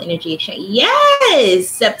equal energy exchange.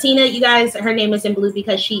 Yes, Septina, you guys, her name is in blue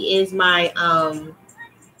because she is my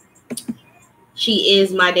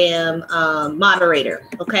damn moderator.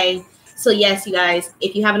 Okay. So yes, you guys,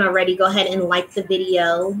 if you haven't already, go ahead and like the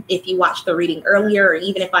video. If you watched the reading earlier, or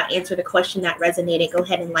even if I answered a question that resonated, go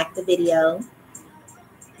ahead and like the video.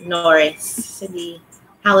 Norris, Cindy,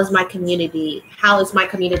 how is my community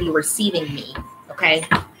receiving me? Okay.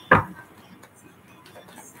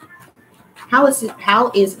 How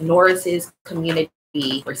is Norris's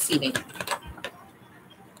community receiving?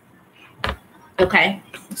 Okay.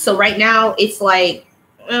 So right now it's like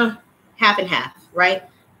half and half, right?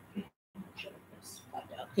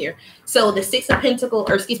 Here. So the Six of Pentacles,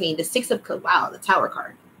 or excuse me, the Six of, wow, the Tower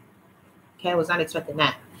card. Okay, I was not expecting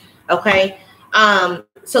that. Okay.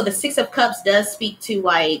 So the Six of Cups does speak to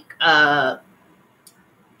like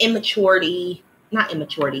immaturity, not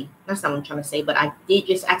immaturity. That's not what I'm trying to say, but I did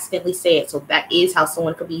just accidentally say it. So that is how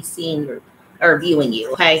someone could be seeing or viewing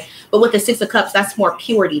you. Okay. But with the Six of Cups, that's more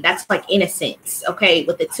purity. That's like innocence. Okay.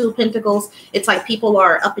 With the Two of Pentacles, it's like people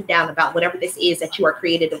are up and down about whatever this is that you are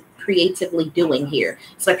creatively doing here.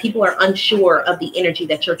 It's like people are unsure of the energy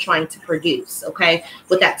that you're trying to produce. Okay.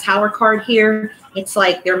 With that Tower card here, it's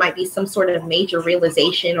like there might be some sort of major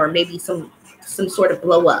realization, or maybe some sort of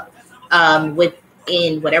blow up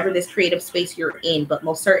within whatever this creative space you're in. But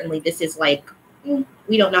most certainly this is like,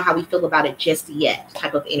 we don't know how we feel about it just yet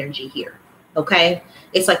type of energy here. Okay.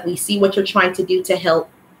 It's like we see what you're trying to do to help,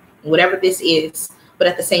 whatever this is, but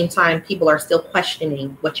at the same time, people are still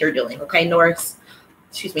questioning what you're doing. Okay, Norris?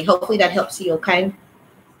 Excuse me. Hopefully that helps you, okay?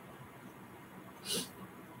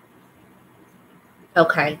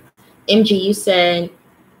 Okay. MG, you said,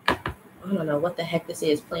 I don't know what the heck this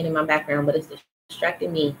is playing in my background, but it's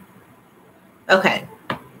distracting me. Okay.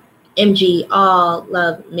 MG, all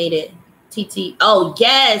love made it. TT. Oh,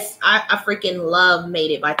 yes. I freaking love Made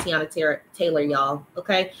It by Tiana Taylor, y'all.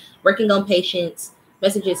 Okay. Working on patience.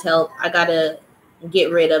 Messages help. I got to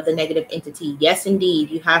get rid of the negative entity. Yes,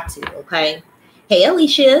 indeed. You have to. Okay. Hey,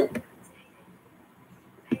 Alicia.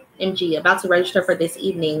 MG, about to register for this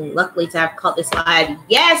evening. Luckily to have caught this live.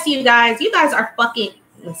 Yes, you guys are fucking,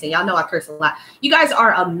 listen, y'all know I curse a lot. You guys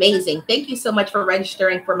are amazing. Thank you so much for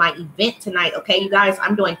registering for my event tonight. Okay, you guys,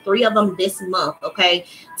 I'm doing 3 of them this month. Okay,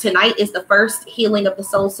 tonight is the first Healing of the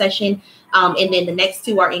Soul session. And then the next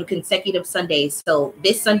 2 are in consecutive Sundays. So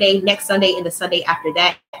this Sunday, next Sunday, and the Sunday after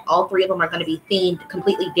that, all 3 of them are going to be themed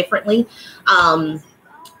completely differently.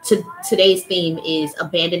 Today's theme is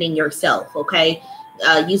abandoning yourself. Okay.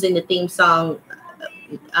 Using the theme song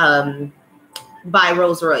by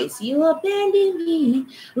Rose Royce. You abandoned me.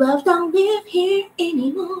 Love don't live here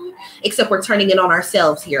anymore. Except we're turning it on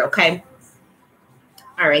ourselves here, okay?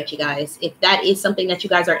 All right, you guys. If that is something that you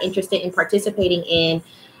guys are interested in participating in,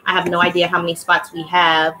 I have no idea how many spots we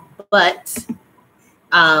have, but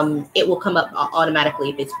it will come up automatically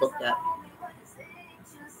if it's booked up.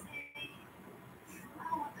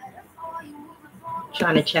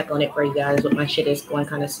 Trying to check on it for you guys, but my shit is going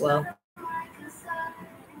kind of slow.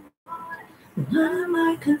 None of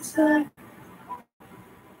my concern.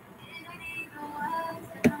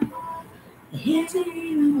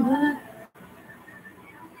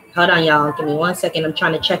 Hold on, y'all. Give me 1 second. I'm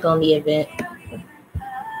trying to check on the event.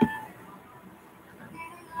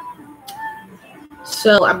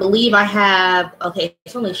 So I believe I have, okay,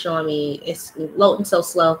 it's only showing me, it's loading so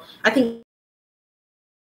slow. I think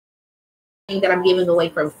that I'm giving away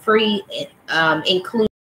from free, including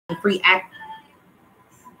free act.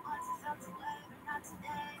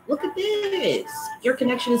 Look at this. Your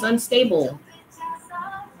connection is unstable.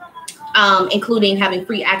 Including having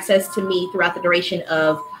free access to me throughout the duration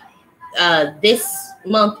of this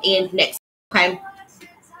month and next. Okay.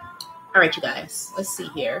 All right, you guys. Let's see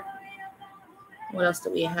here. What else do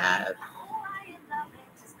we have?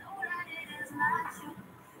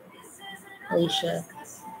 Alicia.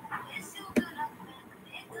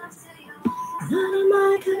 None of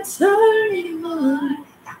my concern anymore.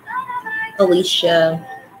 Alicia,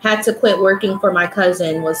 had to quit working for my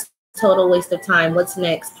cousin. Was total waste of time. What's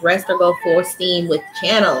next? Rest or go full steam with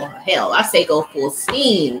channel? Hell, I say go full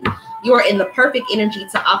steam. You are in the perfect energy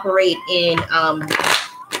to operate in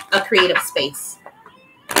a creative space.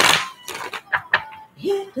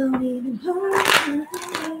 It don't even hurt.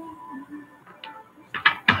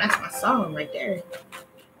 That's my song right there.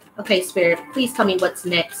 Okay, Spirit, please tell me what's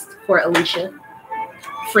next for Alicia.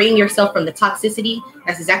 Freeing yourself from the toxicity.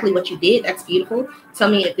 That's exactly what you did. That's beautiful. Tell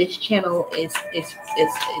me if this channel is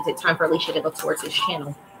it time for Alicia to go towards this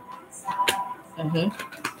channel?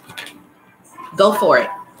 Go for it.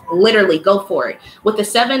 Literally go for it. With the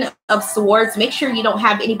 7 of Swords, make sure you don't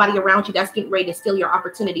have anybody around you that's getting ready to steal your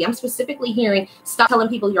opportunity. I'm specifically hearing stop telling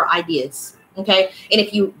people your ideas. Okay. And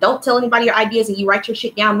if you don't tell anybody your ideas and you write your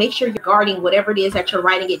shit down, make sure you're guarding whatever it is that you're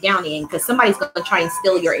writing it down in, because somebody's going to try and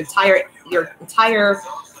steal your entire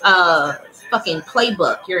fucking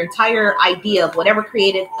playbook, your entire idea of whatever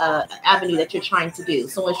creative avenue that you're trying to do.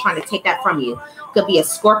 Someone's trying to take that from you. Could be a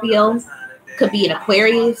Scorpio, could be an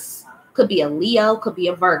Aquarius, could be a Leo, could be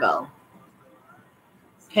a Virgo.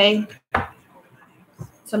 Okay.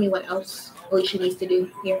 Tell me what else Alicia needs to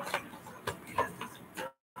do here.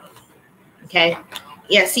 Okay.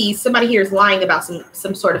 Yeah, see, somebody here is lying about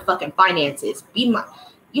some sort of fucking finances.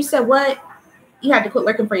 You said what? You had to quit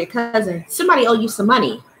working for your cousin. Somebody owe you some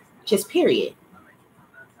money. Just period.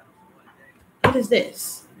 What is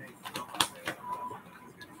this?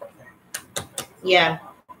 Yeah.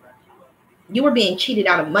 You were being cheated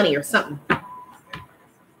out of money or something.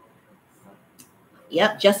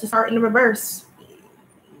 Yep, justice art in the reverse.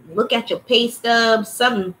 Look at your pay stubs,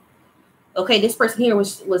 something. Okay, this person here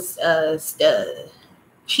was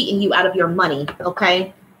cheating you out of your money,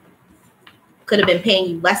 okay? Could have been paying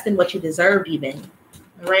you less than what you deserved even,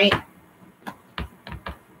 all right? All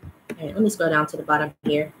right, let me scroll down to the bottom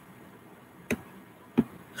here.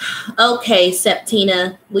 Okay,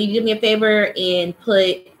 Septina, will you do me a favor and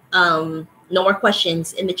put no more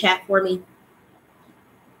questions in the chat for me?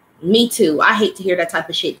 Me too. I hate to hear that type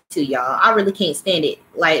of shit too, y'all. I really can't stand it.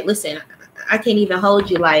 Like, listen, I can't even hold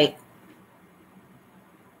you. Like,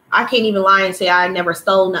 I can't even lie and say I never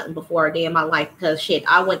stole nothing before a day in my life, because shit,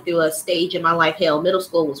 I went through a stage in my life. Hell, middle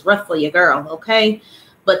school was rough for your girl, okay?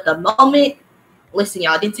 But the moment, listen,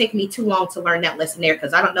 y'all, it didn't take me too long to learn that lesson there,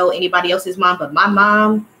 because I don't know anybody else's mom, but my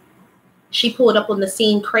mom, she pulled up on the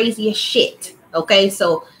scene crazy as shit, okay?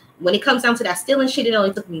 So when it comes down to that stealing shit, it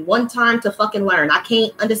only took me one time to fucking learn. I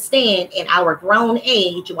can't understand in our grown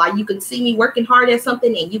age why you can see me working hard at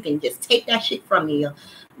something and you can just take that shit from me.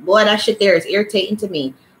 Boy, that shit there is irritating to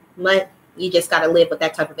me. But you just got to live with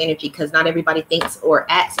that type of energy, because not everybody thinks or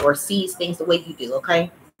acts or sees things the way you do,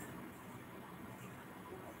 okay?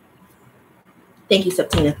 Thank you,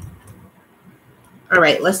 Septina. All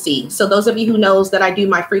right, let's see. So those of you who knows that I do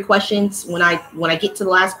my free questions, when I get to the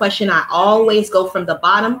last question, I always go from the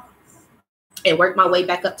bottom and work my way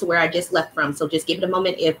back up to where I just left from. So just give it a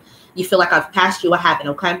moment. If you feel like I've passed you, I haven't,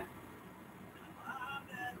 okay?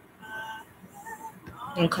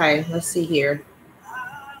 Okay, let's see here.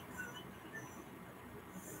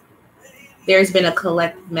 There's been a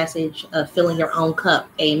collective message of filling your own cup.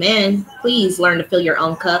 Amen. Please learn to fill your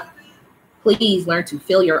own cup. Please learn to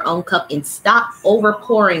fill your own cup and stop over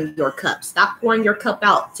pouring your cup. Stop pouring your cup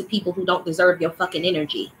out to people who don't deserve your fucking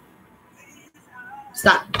energy.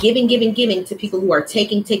 Stop giving to people who are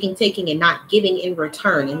taking and not giving in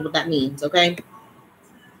return, and what that means, okay?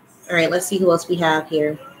 All right, let's see who else we have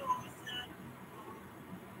here.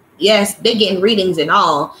 Yes, they're getting readings and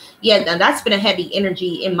all. Yeah, and that's been a heavy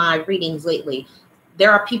energy in my readings lately.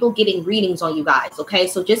 There are people getting readings on you guys, okay?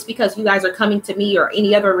 So just because you guys are coming to me or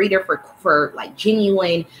any other reader for like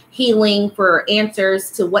genuine healing, for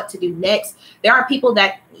answers to what to do next, there are people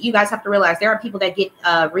that you guys have to realize there are people that get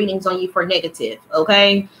readings on you for negative,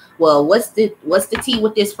 okay? Well, what's the tea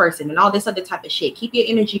with this person and all this other type of shit. Keep your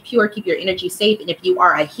energy pure, keep your energy safe. And if you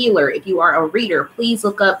are a healer, if you are a reader, please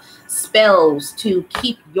look up spells to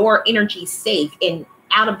keep your energy safe and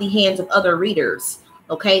out of the hands of other readers.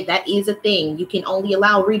 Okay, that is a thing. You can only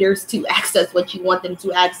allow readers to access what you want them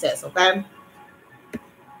to access, okay?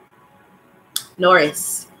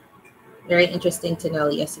 Norris, very interesting to know.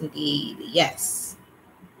 Yes, indeed. Yes.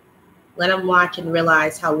 Let them watch and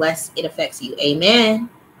realize how less it affects you. Amen.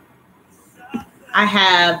 I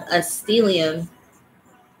have a stellium.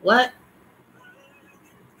 What?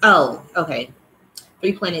 Oh, okay.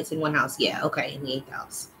 3 planets in one house. Yeah, okay, in the 8th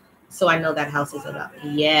house. So I know that house is about.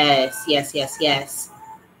 Yes.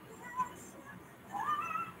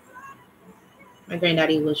 My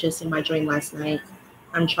granddaddy was just in my dream last night.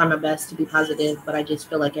 I'm trying my best to be positive, but I just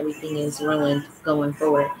feel like everything is ruined going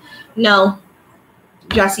forward. No,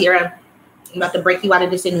 Jasiera, I'm about to break you out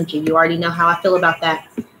of this energy. You already know how I feel about that.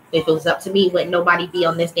 If it was up to me, wouldn't nobody be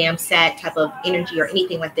on this damn sad type of energy or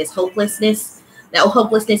anything like this. Hopelessness, that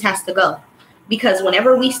hopelessness has to go. Because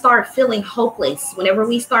whenever we start feeling hopeless, whenever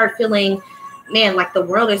we start feeling, man, like the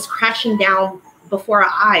world is crashing down before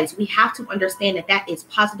our eyes, we have to understand that that is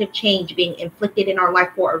positive change being inflicted in our life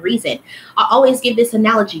for a reason. I always give this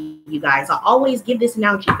analogy, you guys. I always give this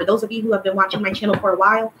analogy for those of you who have been watching my channel for a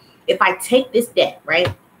while. If I take this deck,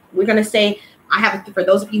 right, we're going to say, for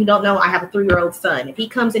those of you who don't know, I have a 3-year-old son. If he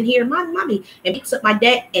comes in here, mommy, and picks up my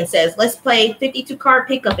deck and says, let's play 52 card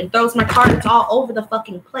pickup, and throws my cards all over the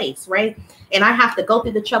fucking place, right? And I have to go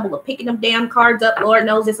through the trouble of picking them damn cards up. Lord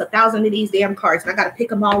knows it's 1,000 of these damn cards, and I got to pick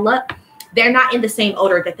them all up. They're not in the same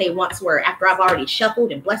order that they once were after I've already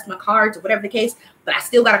shuffled and blessed my cards or whatever the case, but I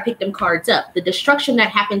still got to pick them cards up. The destruction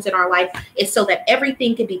that happens in our life is so that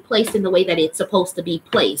everything can be placed in the way that it's supposed to be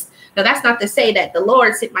placed. Now, that's not to say that the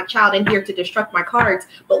Lord sent my child in here to destruct my cards,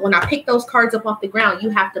 but when I pick those cards up off the ground, you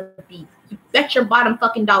have to be, you bet your bottom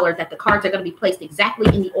fucking dollar that the cards are going to be placed exactly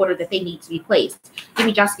in the order that they need to be placed. Give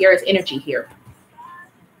me Jaskiera's energy here.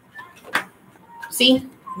 See,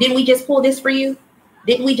 didn't we just pull this for you?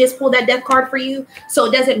 Didn't we just pull that death card for you? So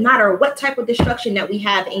it doesn't matter what type of destruction that we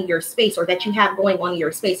have in your space or that you have going on in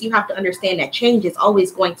your space. You have to understand that change is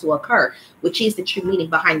always going to occur, which is the true meaning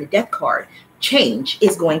behind the death card. Change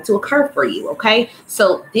is going to occur for you, okay?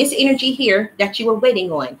 So this energy here that you were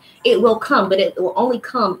waiting on, it will come, but it will only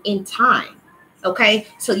come in time. Okay,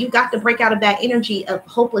 so you got to break out of that energy of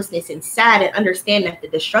hopelessness and sad and understand that the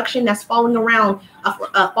destruction that's falling around,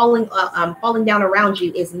 falling down around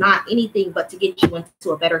you is not anything but to get you into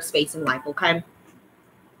a better space in life. Okay.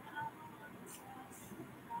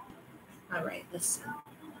 All right, let's see.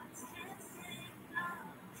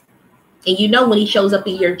 And you know when he shows up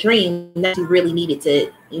in your dream, that you really need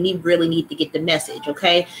to get the message.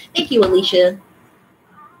 Okay. Thank you, Alicia.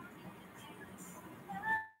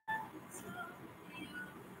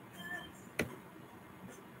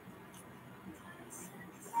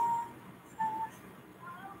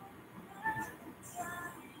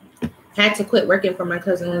 Had to quit working for my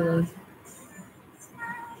cousin.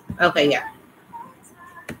 Okay, yeah.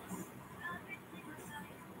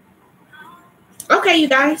 Okay, you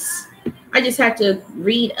guys. I just had to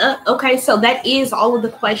read up. Okay, so that is all of the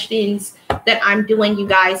questions that I'm doing, you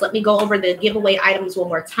guys. Let me go over the giveaway items one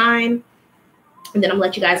more time, and then I'm gonna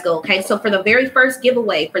let you guys go. Okay, so for the very first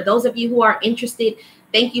giveaway, for those of you who are interested,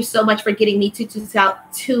 thank you so much for getting me to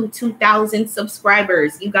 2,000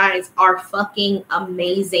 subscribers. You guys are fucking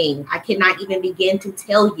amazing. I cannot even begin to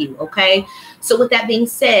tell you, okay? So with that being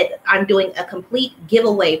said, I'm doing a complete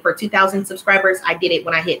giveaway for 2,000 subscribers. I did it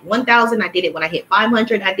when I hit 1,000. I did it when I hit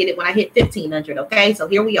 500. I did it when I hit 1,500, okay? So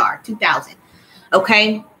here we are, 2,000,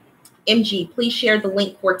 okay? MG, please share the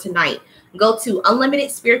link for tonight. Go to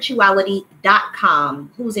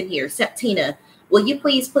unlimitedspirituality.com. Who's in here? Septina. Will you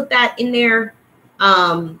please put that in there?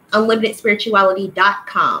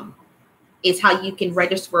 Unlimitedspirituality.com is how you can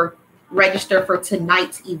register for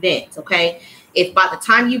tonight's event. Okay. If by the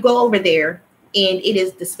time you go over there and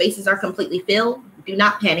the spaces are completely filled, do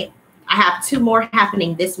not panic. I have 2 more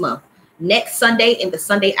happening this month, next Sunday and the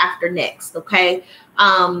Sunday after next. Okay.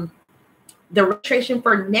 The registration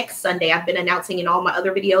for next Sunday, I've been announcing in all my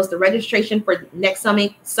other videos, the registration for next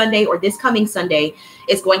Sunday or this coming Sunday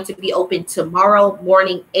is going to be open tomorrow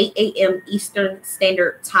morning, 8 a.m. Eastern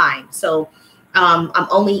Standard Time. So I'm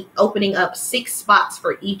only opening up 6 spots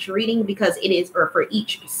for each reading or for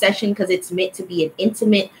each session, because it's meant to be an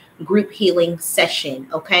intimate group healing session.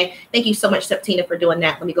 Okay. Thank you so much, Septina, for doing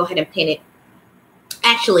that. Let me go ahead and pin it.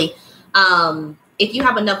 Actually, if you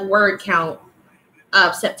have enough word count,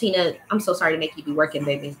 Septina, I'm so sorry to make you be working,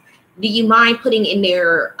 baby. Do you mind putting in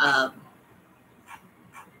there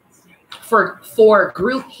for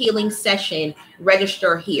group healing session,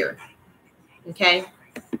 register here? Okay.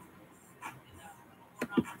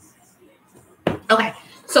 Okay.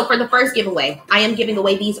 So for the first giveaway, I am giving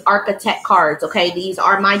away these Architect cards. Okay. These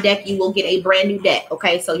are my deck. You will get a brand new deck.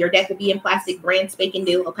 Okay. So your deck will be in plastic, brand spanking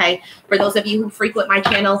new. Okay. For those of you who frequent my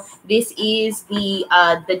channel, this is the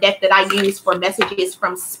deck that I use for messages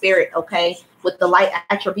from spirit. Okay. With the light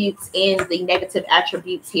attributes and the negative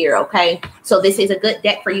attributes here. Okay. So this is a good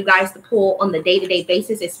deck for you guys to pull on the day-to-day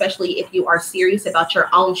basis, especially if you are serious about your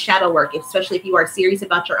own shadow work, especially if you are serious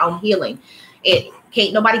about your own healing. It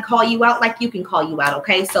can't nobody call you out like you can call you out.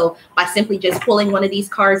 Okay. So by simply just pulling one of these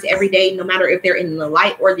cards every day, no matter if they're in the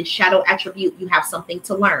light or the shadow attribute, you have something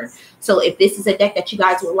to learn. So if this is a deck that you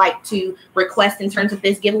guys would like to request in terms of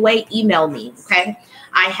this giveaway, email me. Okay.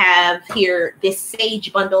 I have here this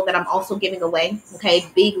Sage bundle that I'm also giving away. Okay.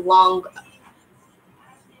 Big, long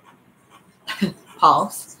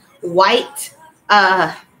pause, white,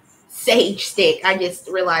 sage stick. I just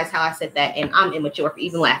realized how I said that, and I'm immature for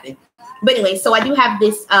even laughing. But anyway, so I do have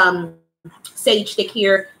this sage stick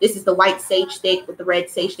here. This is the white sage stick with the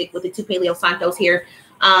red sage stick with the 2 Paleo Santos here,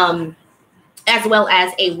 as well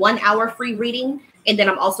as a 1-hour free reading. And then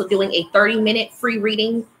I'm also doing a 30-minute free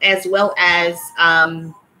reading, as well as,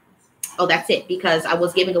 oh, that's it, because I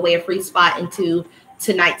was giving away a free spot into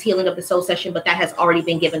tonight's Healing of the Soul session, but that has already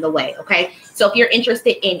been given away. Okay. So if you're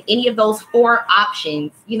interested in any of those 4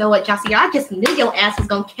 options, you know what, Jossie, I just knew your ass was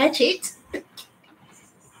going to catch it.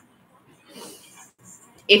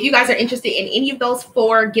 If you guys are interested in any of those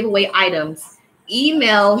 4 giveaway items,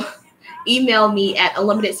 email me at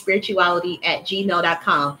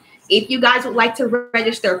unlimitedspirituality@gmail.com. If you guys would like to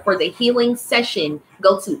register for the healing session,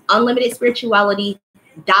 go to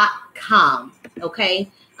unlimitedspirituality.com. Okay.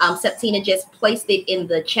 Septina just placed it in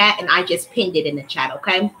the chat, and I just pinned it in the chat.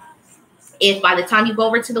 Okay. If by the time you go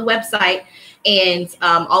over to the website and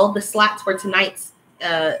all of the slots for tonight's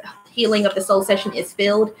Healing of the Soul session is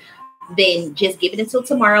filled, then just give it until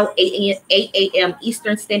tomorrow, 8 a.m.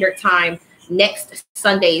 Eastern Standard Time. Next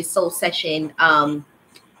Sunday's Soul session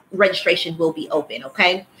registration will be open.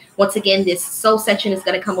 Okay. Once again, this Soul session is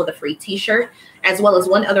going to come with a free t-shirt, as well as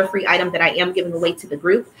one other free item that I am giving away to the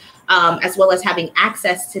group, as well as having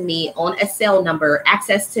access to me on a cell number,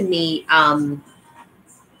 access to me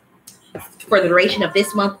for the duration of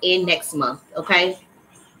this month and next month. Okay.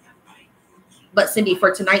 But Cindy,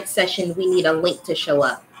 for tonight's session, we need a link to show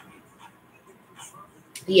up.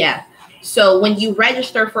 Yeah. So when you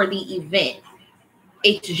register for the event,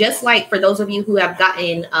 it's just like for those of you who have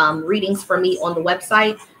gotten readings from me on the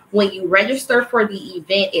website. When you register for the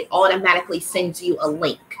event, it automatically sends you a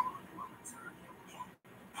link.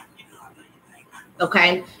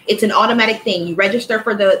 Okay. It's an automatic thing. You register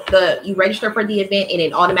for the event, and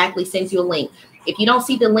it automatically sends you a link. If you don't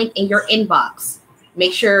see the link in your inbox,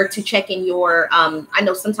 make sure to check in your, I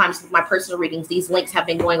know sometimes with my personal readings, these links have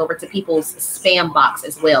been going over to people's spam box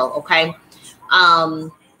as well. Okay.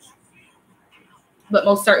 but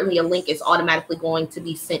most certainly a link is automatically going to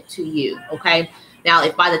be sent to you. Okay. Now,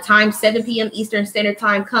 if by the time 7 p.m. Eastern Standard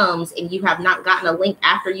Time comes and you have not gotten a link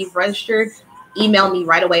after you've registered, email me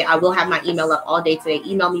right away. I will have my email up all day today.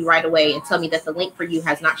 Email me right away and tell me that the link for you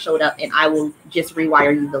has not showed up, and I will just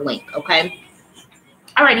rewire you the link. Okay.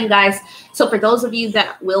 All right, you guys. So for those of you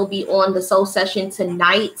that will be on the soul session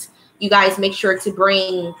tonight, you guys make sure to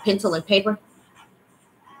bring pencil and paper.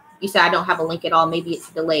 You said I don't have a link at all. Maybe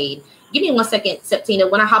it's delayed. Give me 1 second,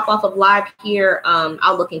 Septina. When I hop off of live here,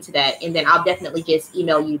 I'll look into that, and then I'll definitely just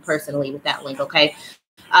email you personally with that link, okay?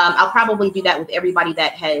 I'll probably do that with everybody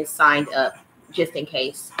that has signed up, just in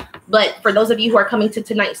case. But for those of you who are coming to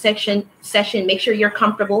tonight's session, make sure you're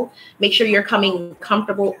comfortable. Make sure you're coming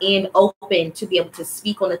comfortable and open to be able to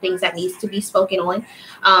speak on the things that needs to be spoken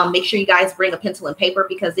on. Make sure you guys bring a pencil and paper,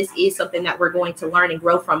 because this is something that we're going to learn and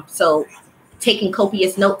grow from. So taking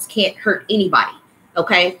copious notes can't hurt anybody,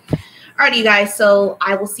 okay? All right, you guys, so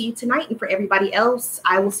I will see you tonight, and for everybody else,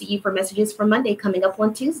 I will see you for messages from Monday coming up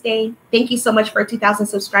on Tuesday. Thank you so much for 2,000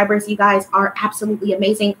 subscribers. You guys are absolutely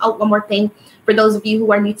amazing. Oh, one more thing. For those of you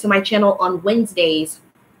who are new to my channel, on Wednesdays,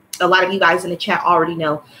 a lot of you guys in the chat already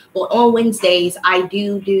know, but on Wednesdays, I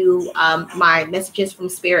do my messages from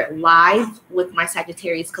Spirit live with my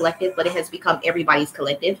Sagittarius Collective, but it has become everybody's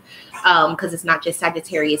collective because it's not just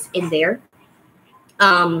Sagittarius in there.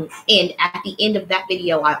 And at the end of that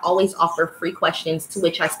video, I always offer free questions, to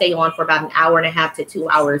which I stay on for about 1.5 hours to 2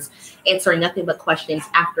 hours, answering nothing but questions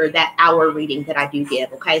after that hour reading that I do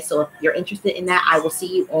give. Okay, so if you're interested in that, I will see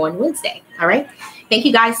you on Wednesday. All right. Thank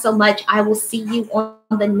you guys so much. I will see you on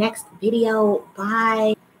the next video.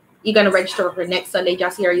 Bye. You're going to register for next Sunday,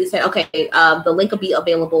 Jasiera. You said, okay, the link will be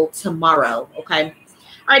available tomorrow. Okay. All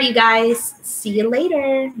right, you guys. See you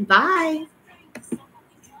later. Bye.